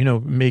one,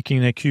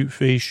 making that cute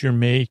face you're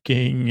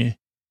making.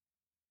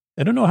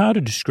 I don't know how to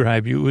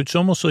describe you. It's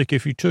almost like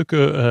if you took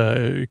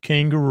a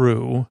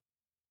kangaroo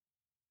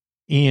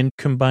and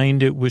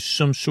combined it with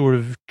some sort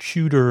of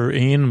cuter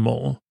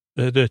animal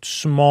that's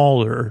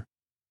smaller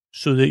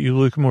so that you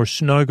look more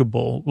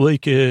snuggable,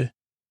 like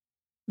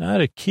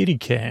not a kitty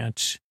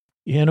cat.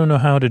 Yeah, I don't know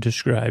how to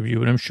describe you,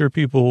 but I'm sure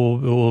people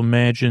will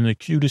imagine the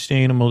cutest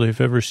animal they've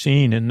ever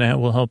seen, and that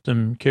will help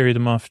them carry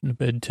them off to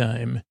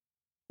bedtime.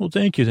 Well,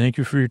 thank you. Thank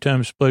you for your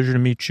time. It's a pleasure to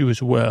meet you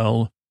as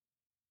well.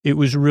 It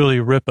was really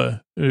a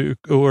ripper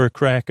or a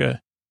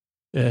cracker,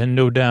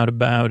 no doubt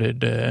about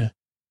it.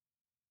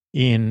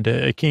 And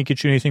I can't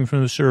get you anything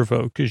from the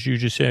servo because you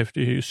just have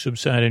to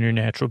subside on your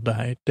natural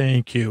diet.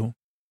 Thank you.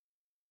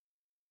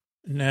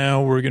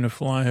 Now we're going to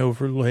fly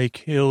over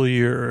Lake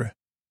Hillier.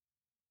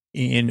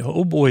 And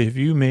oh boy, have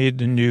you made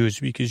the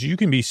news, because you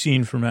can be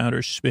seen from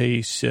outer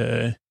space.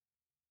 And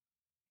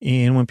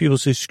when people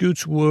say,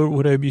 Scoots, what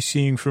would I be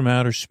seeing from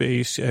outer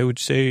space? I would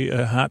say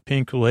a hot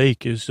pink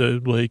lake is you're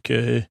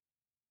right.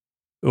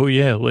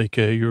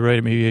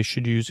 Maybe I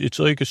should use, it's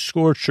like a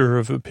scorcher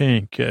of a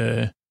pink.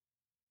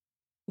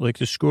 Like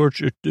the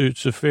scorcher,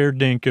 it's a fair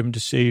dinkum to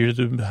say you're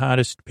the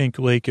hottest pink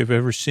lake I've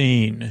ever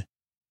seen.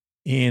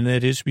 And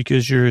that is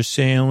because you're a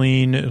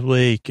saline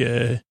lake.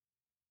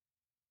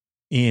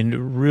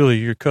 And really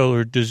your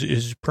color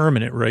is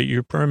permanent, right?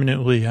 You're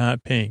permanently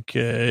hot pink.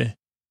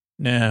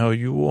 Now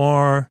you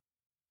are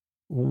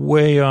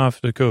way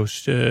off the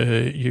coast.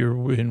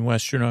 You're in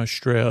Western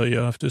Australia,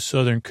 off the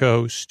southern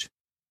coast,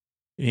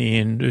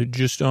 and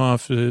just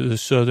off the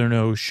Southern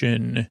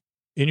Ocean.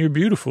 And you're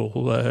beautiful.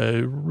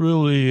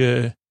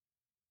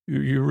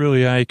 You're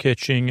really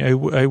eye-catching. I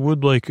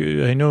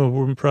know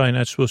we're probably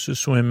not supposed to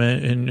swim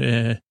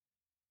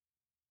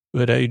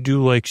but I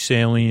do like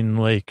saline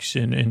lakes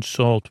and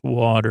salt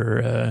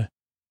water.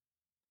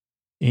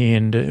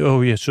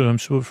 So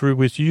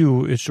with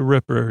you, it's a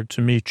ripper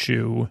to meet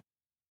you.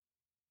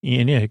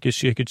 And yeah, I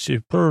guess I could say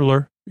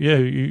perler. Yeah,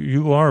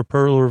 you are a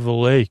perler of a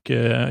lake.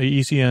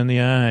 Easy on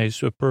the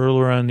eyes, a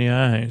perler on the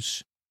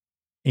eyes.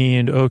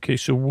 And okay,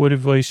 so what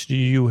advice do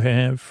you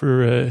have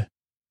for,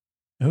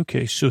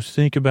 okay, so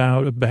think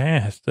about a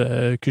bath,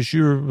 because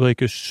you're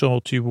like a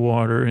salty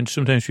water, and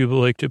sometimes people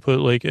like to put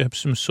like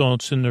Epsom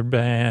salts in their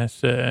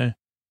bath,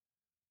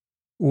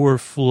 or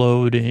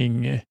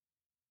floating,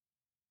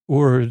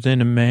 or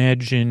then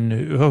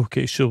imagine,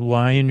 okay, so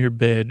lie in your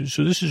bed.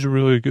 So this is a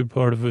really good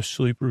part of a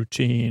sleep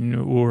routine,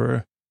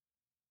 or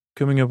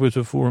coming up with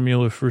a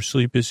formula for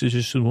sleep is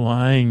just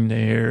lying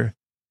there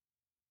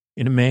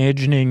and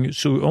imagining.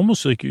 So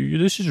almost like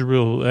this is a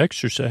real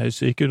exercise.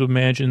 They could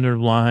imagine they're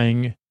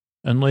lying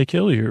on Lake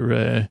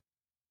Hillier,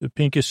 the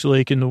pinkest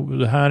lake in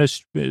the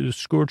hottest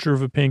scorcher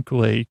of a pink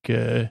lake.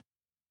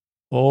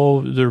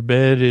 All their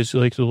bed is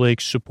like the lake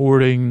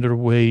supporting their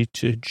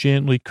weight,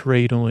 gently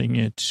cradling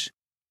it.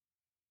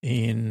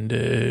 And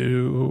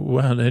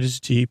wow, that is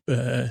deep.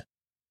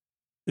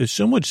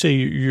 Some would say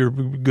you're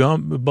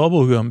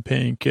bubblegum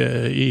pink,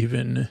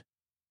 even.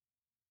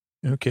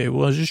 Okay,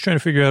 well, I was just trying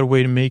to figure out a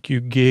way to make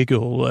you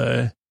giggle.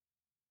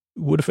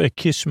 What if I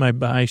kiss my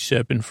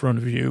bicep in front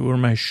of you, or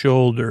my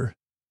shoulder?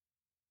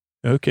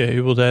 Okay,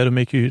 well, that'll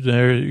make you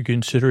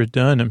consider it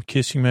done. I'm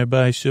kissing my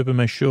bicep and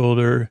my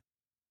shoulder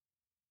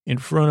in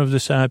front of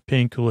this hot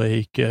pink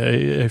lake.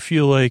 I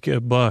feel like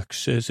a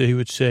bucks, as they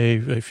would say.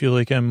 I feel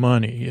like I'm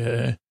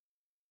money.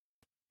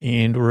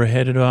 And we're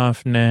headed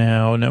off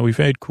now. Now, we've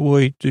had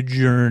quite the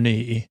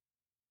journey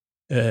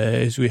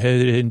as we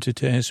headed into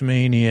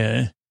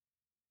Tasmania.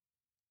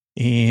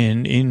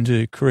 and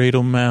into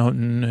Cradle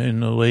Mountain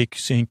and the Lake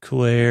St.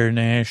 Clair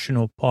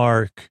National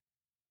Park.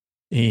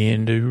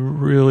 And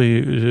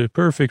really the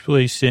perfect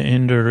place to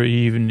end our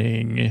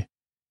evening.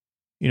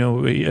 You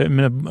know,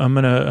 I'm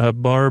gonna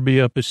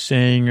Barbie up a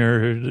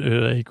Sanger,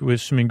 like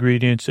with some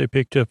ingredients I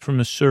picked up from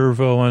a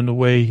servo on the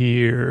way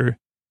here.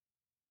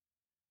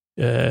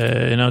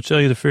 And I'll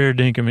tell you the fair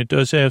dinkum, it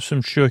does have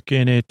some shook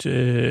in it.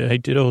 I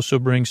did also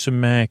bring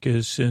some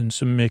macas and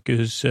some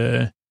micas,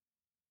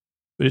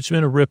 but it's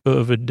been a ripper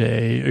of a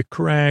day, a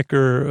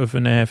cracker of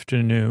an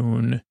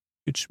afternoon.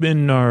 It's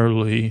been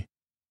gnarly.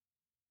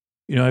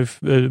 You know,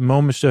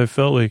 moments I've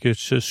felt like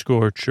it's a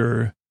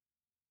scorcher.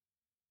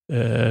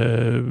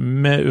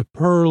 A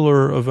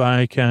perler of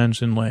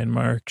icons and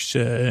landmarks.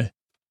 And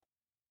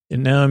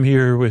now I'm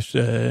here with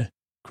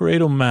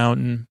Cradle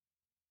Mountain.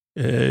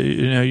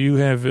 You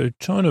have a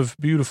ton of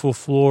beautiful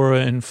flora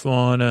and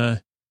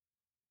fauna.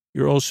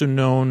 You're also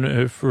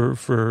known for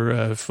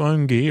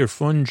fungi,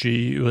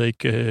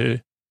 like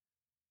I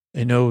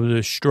know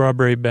the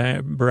strawberry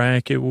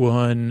bracket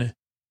one.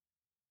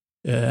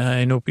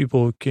 I know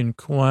people can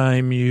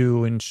climb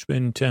you and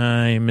spend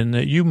time, and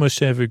that you must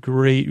have a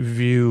great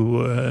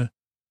view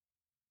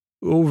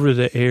over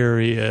the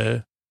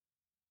area.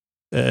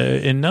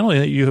 And not only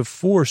that, you have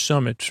 4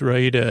 summits,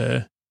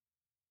 right?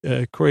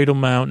 Cradle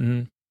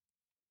Mountain.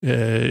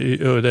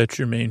 That's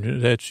your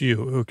main. That's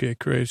you. Okay,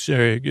 great.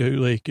 Sorry,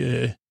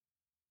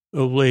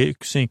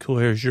 Lake St.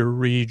 Clair's your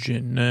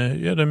region.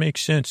 Yeah, that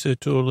makes sense. That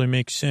totally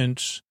makes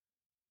sense.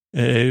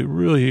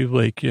 Really,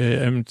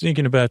 I'm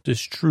thinking about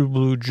this true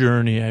blue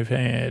journey I've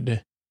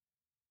had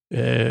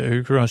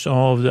across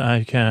all of the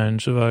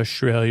icons of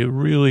Australia,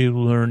 really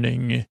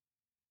learning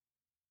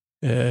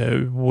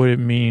what it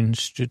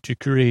means to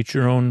create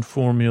your own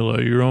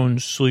formula, your own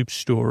sleep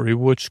story,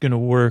 what's going to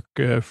work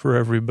for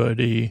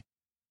everybody.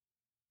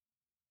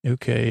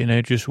 Okay, and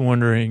I'm just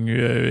wondering,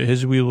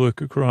 as we look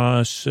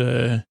across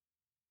your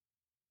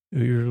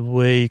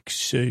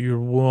lakes, your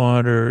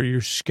water,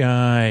 your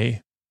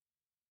sky,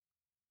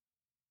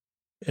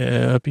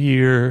 up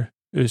here,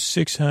 the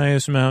 6th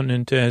highest mountain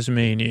in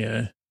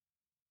Tasmania.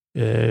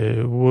 Be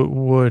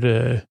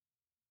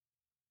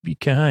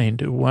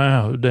kind.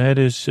 Wow, that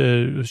is,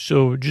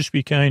 so just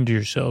be kind to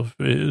yourself.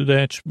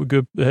 That's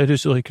good. That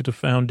is like the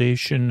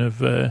foundation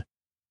of a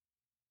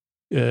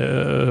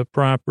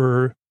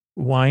proper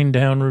wind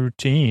down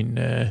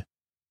routine.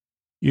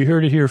 You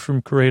heard it here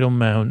from Cradle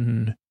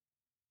Mountain.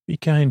 Be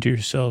kind to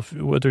yourself,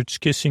 whether it's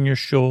kissing your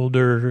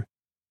shoulder,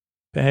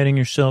 patting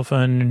yourself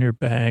on your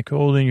back,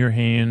 holding your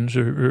hands,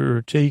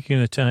 or taking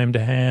the time to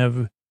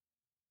have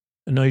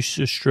a nice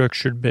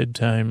structured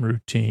bedtime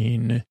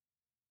routine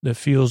that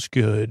feels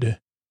good.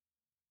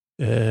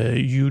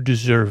 You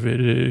deserve it,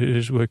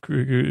 is what,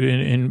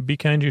 and be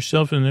kind to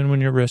yourself. And then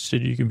when you're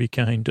rested, you can be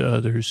kind to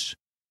others.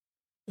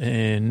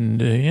 And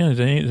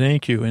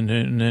thank you. And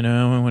then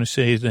I want to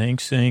say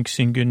thanks,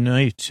 and good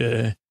night.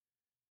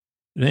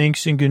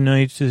 Thanks and good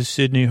night to the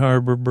Sydney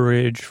Harbor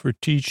Bridge for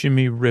teaching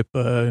me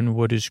Ripa and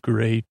what is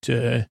great.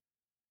 To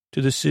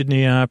the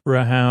Sydney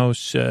Opera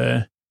House,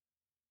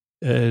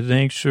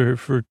 thanks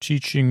for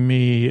teaching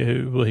me.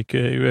 I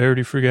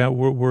already forgot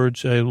what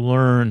words I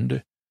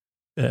learned,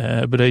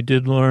 but I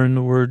did learn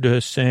the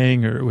word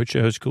Sanger, which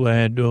I was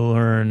glad to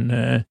learn.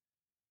 I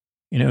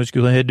was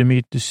glad to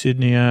meet the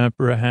Sydney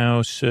Opera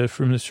House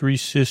from the Three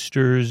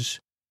Sisters.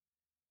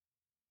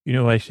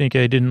 I think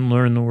I didn't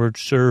learn the word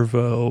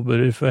servo,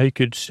 but if I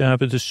could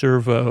stop at the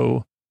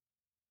servo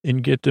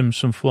and get them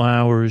some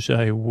flowers,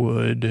 I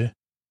would.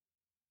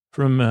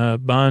 From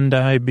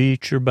Bondi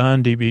Beach, or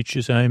Bondi Beach,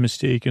 as I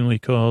mistakenly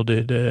called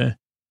it,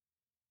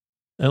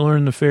 I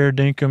learned the fair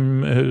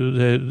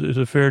dinkum,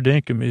 the fair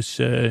dinkum is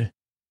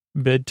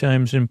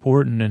bedtime's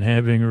important and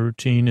having a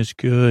routine is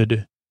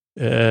good.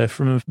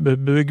 From a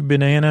big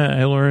banana,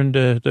 I learned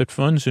that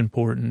fun's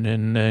important,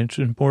 and it's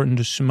important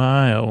to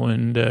smile,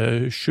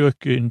 and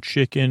shook and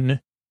chicken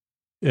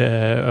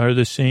are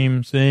the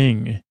same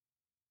thing.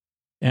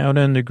 Out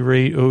on the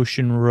Great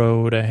Ocean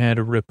Road, I had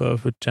a rip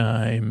of a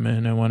time,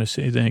 and I want to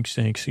say thanks,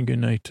 and good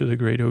night to the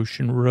Great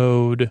Ocean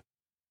Road,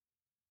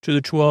 to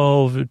the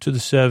 12, to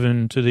the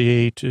 7, to the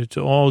 8, to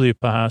all the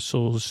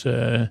apostles.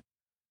 I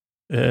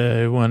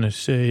want to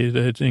say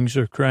that things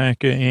are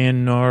cracker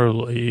and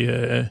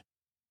gnarly,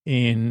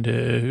 and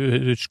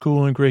it's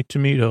cool and great to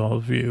meet all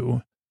of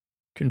you.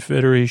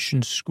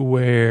 Confederation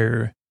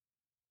Square,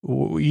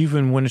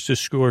 even when it's a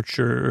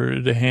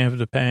scorcher, to have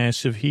the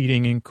passive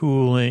heating and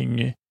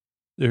cooling,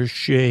 there's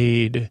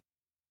shade,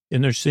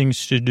 and there's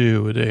things to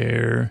do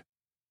there.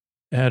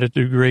 Out at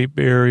the Great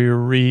Barrier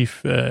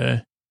Reef,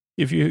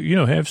 if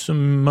you have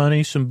some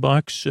money, some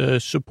bucks,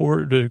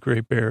 support the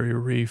Great Barrier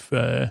Reef,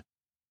 and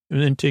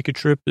then take a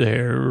trip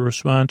there, a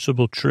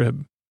responsible trip.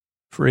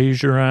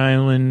 Fraser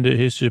Island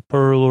is a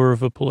perler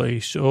of a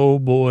place. Oh,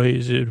 boy,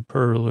 is it a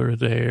perler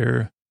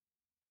there.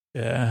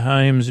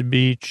 Hyams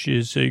Beach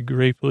is a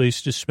great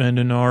place to spend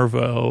an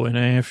arvo, an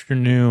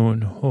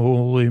afternoon.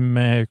 Holy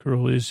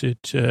mackerel, is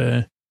it.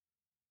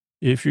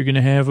 If you're going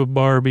to have a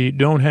Barbie,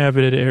 don't have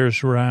it at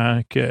Ayers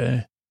Rock.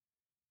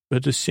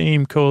 But the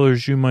same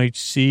colors you might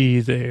see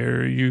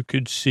there, you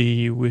could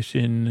see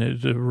within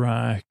the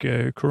rock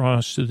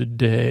across the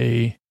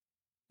day.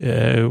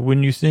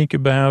 When you think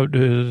about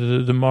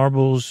the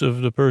marbles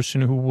of the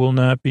person who will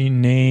not be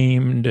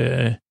named,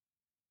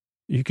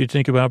 you could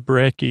think about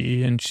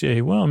brekkie and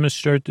say, well, I'm going to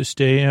start this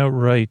day out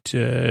right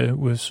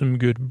with some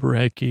good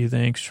brekkie.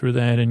 Thanks for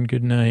that and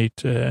good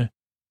night.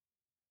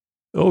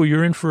 Oh,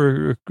 you're in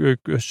for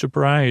a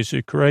surprise,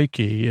 a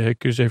crikey,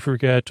 because I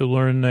forgot to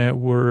learn that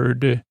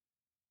word.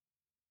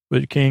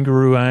 But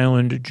Kangaroo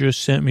Island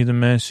just sent me the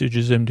message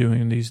as I'm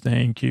doing these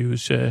thank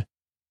yous.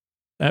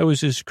 I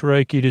was as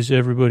crikeyed as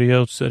everybody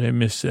else that I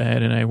missed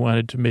that, and I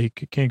wanted to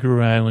make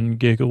Kangaroo Island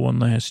giggle one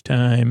last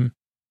time.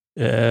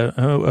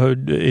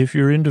 If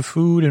you're into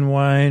food and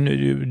wine,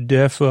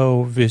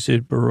 defo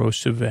visit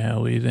Barossa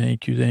Valley.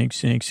 Thank you,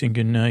 thanks, and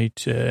good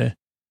night.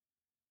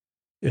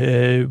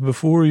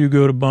 Before you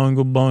go to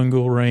Bungle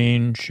Bungle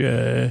Range,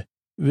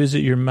 visit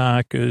your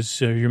Macas,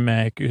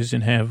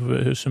 and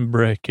have some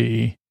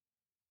brekkie.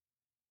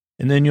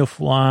 And then you'll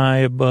fly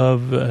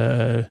above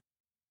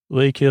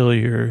Lake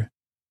Hillier,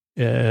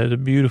 the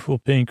beautiful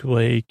pink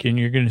lake, and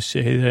you're going to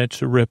say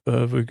that's a rip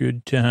of a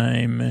good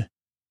time.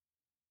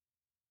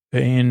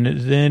 And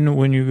then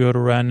when you go to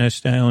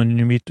Rottnest Island and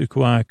you meet the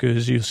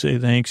Quokkas, you'll say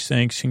thanks,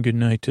 and good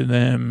night to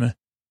them.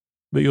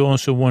 But you'll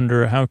also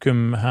wonder how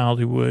come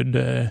Hollywood,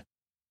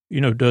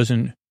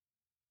 doesn't,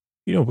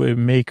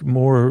 make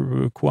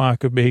more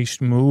Quokka-based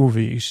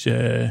movies.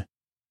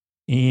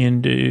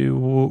 And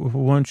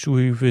once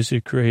we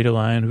visit Cradle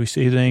Island, we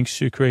say thanks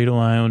to Cradle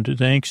Island,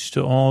 thanks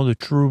to all the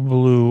True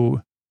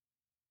Blue,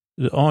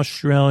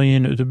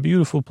 the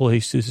beautiful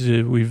places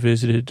that we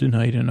visited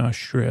tonight in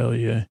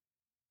Australia,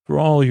 for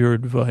all your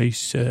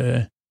advice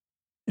and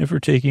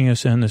for taking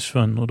us on this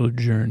fun little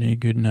journey.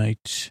 Good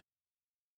night.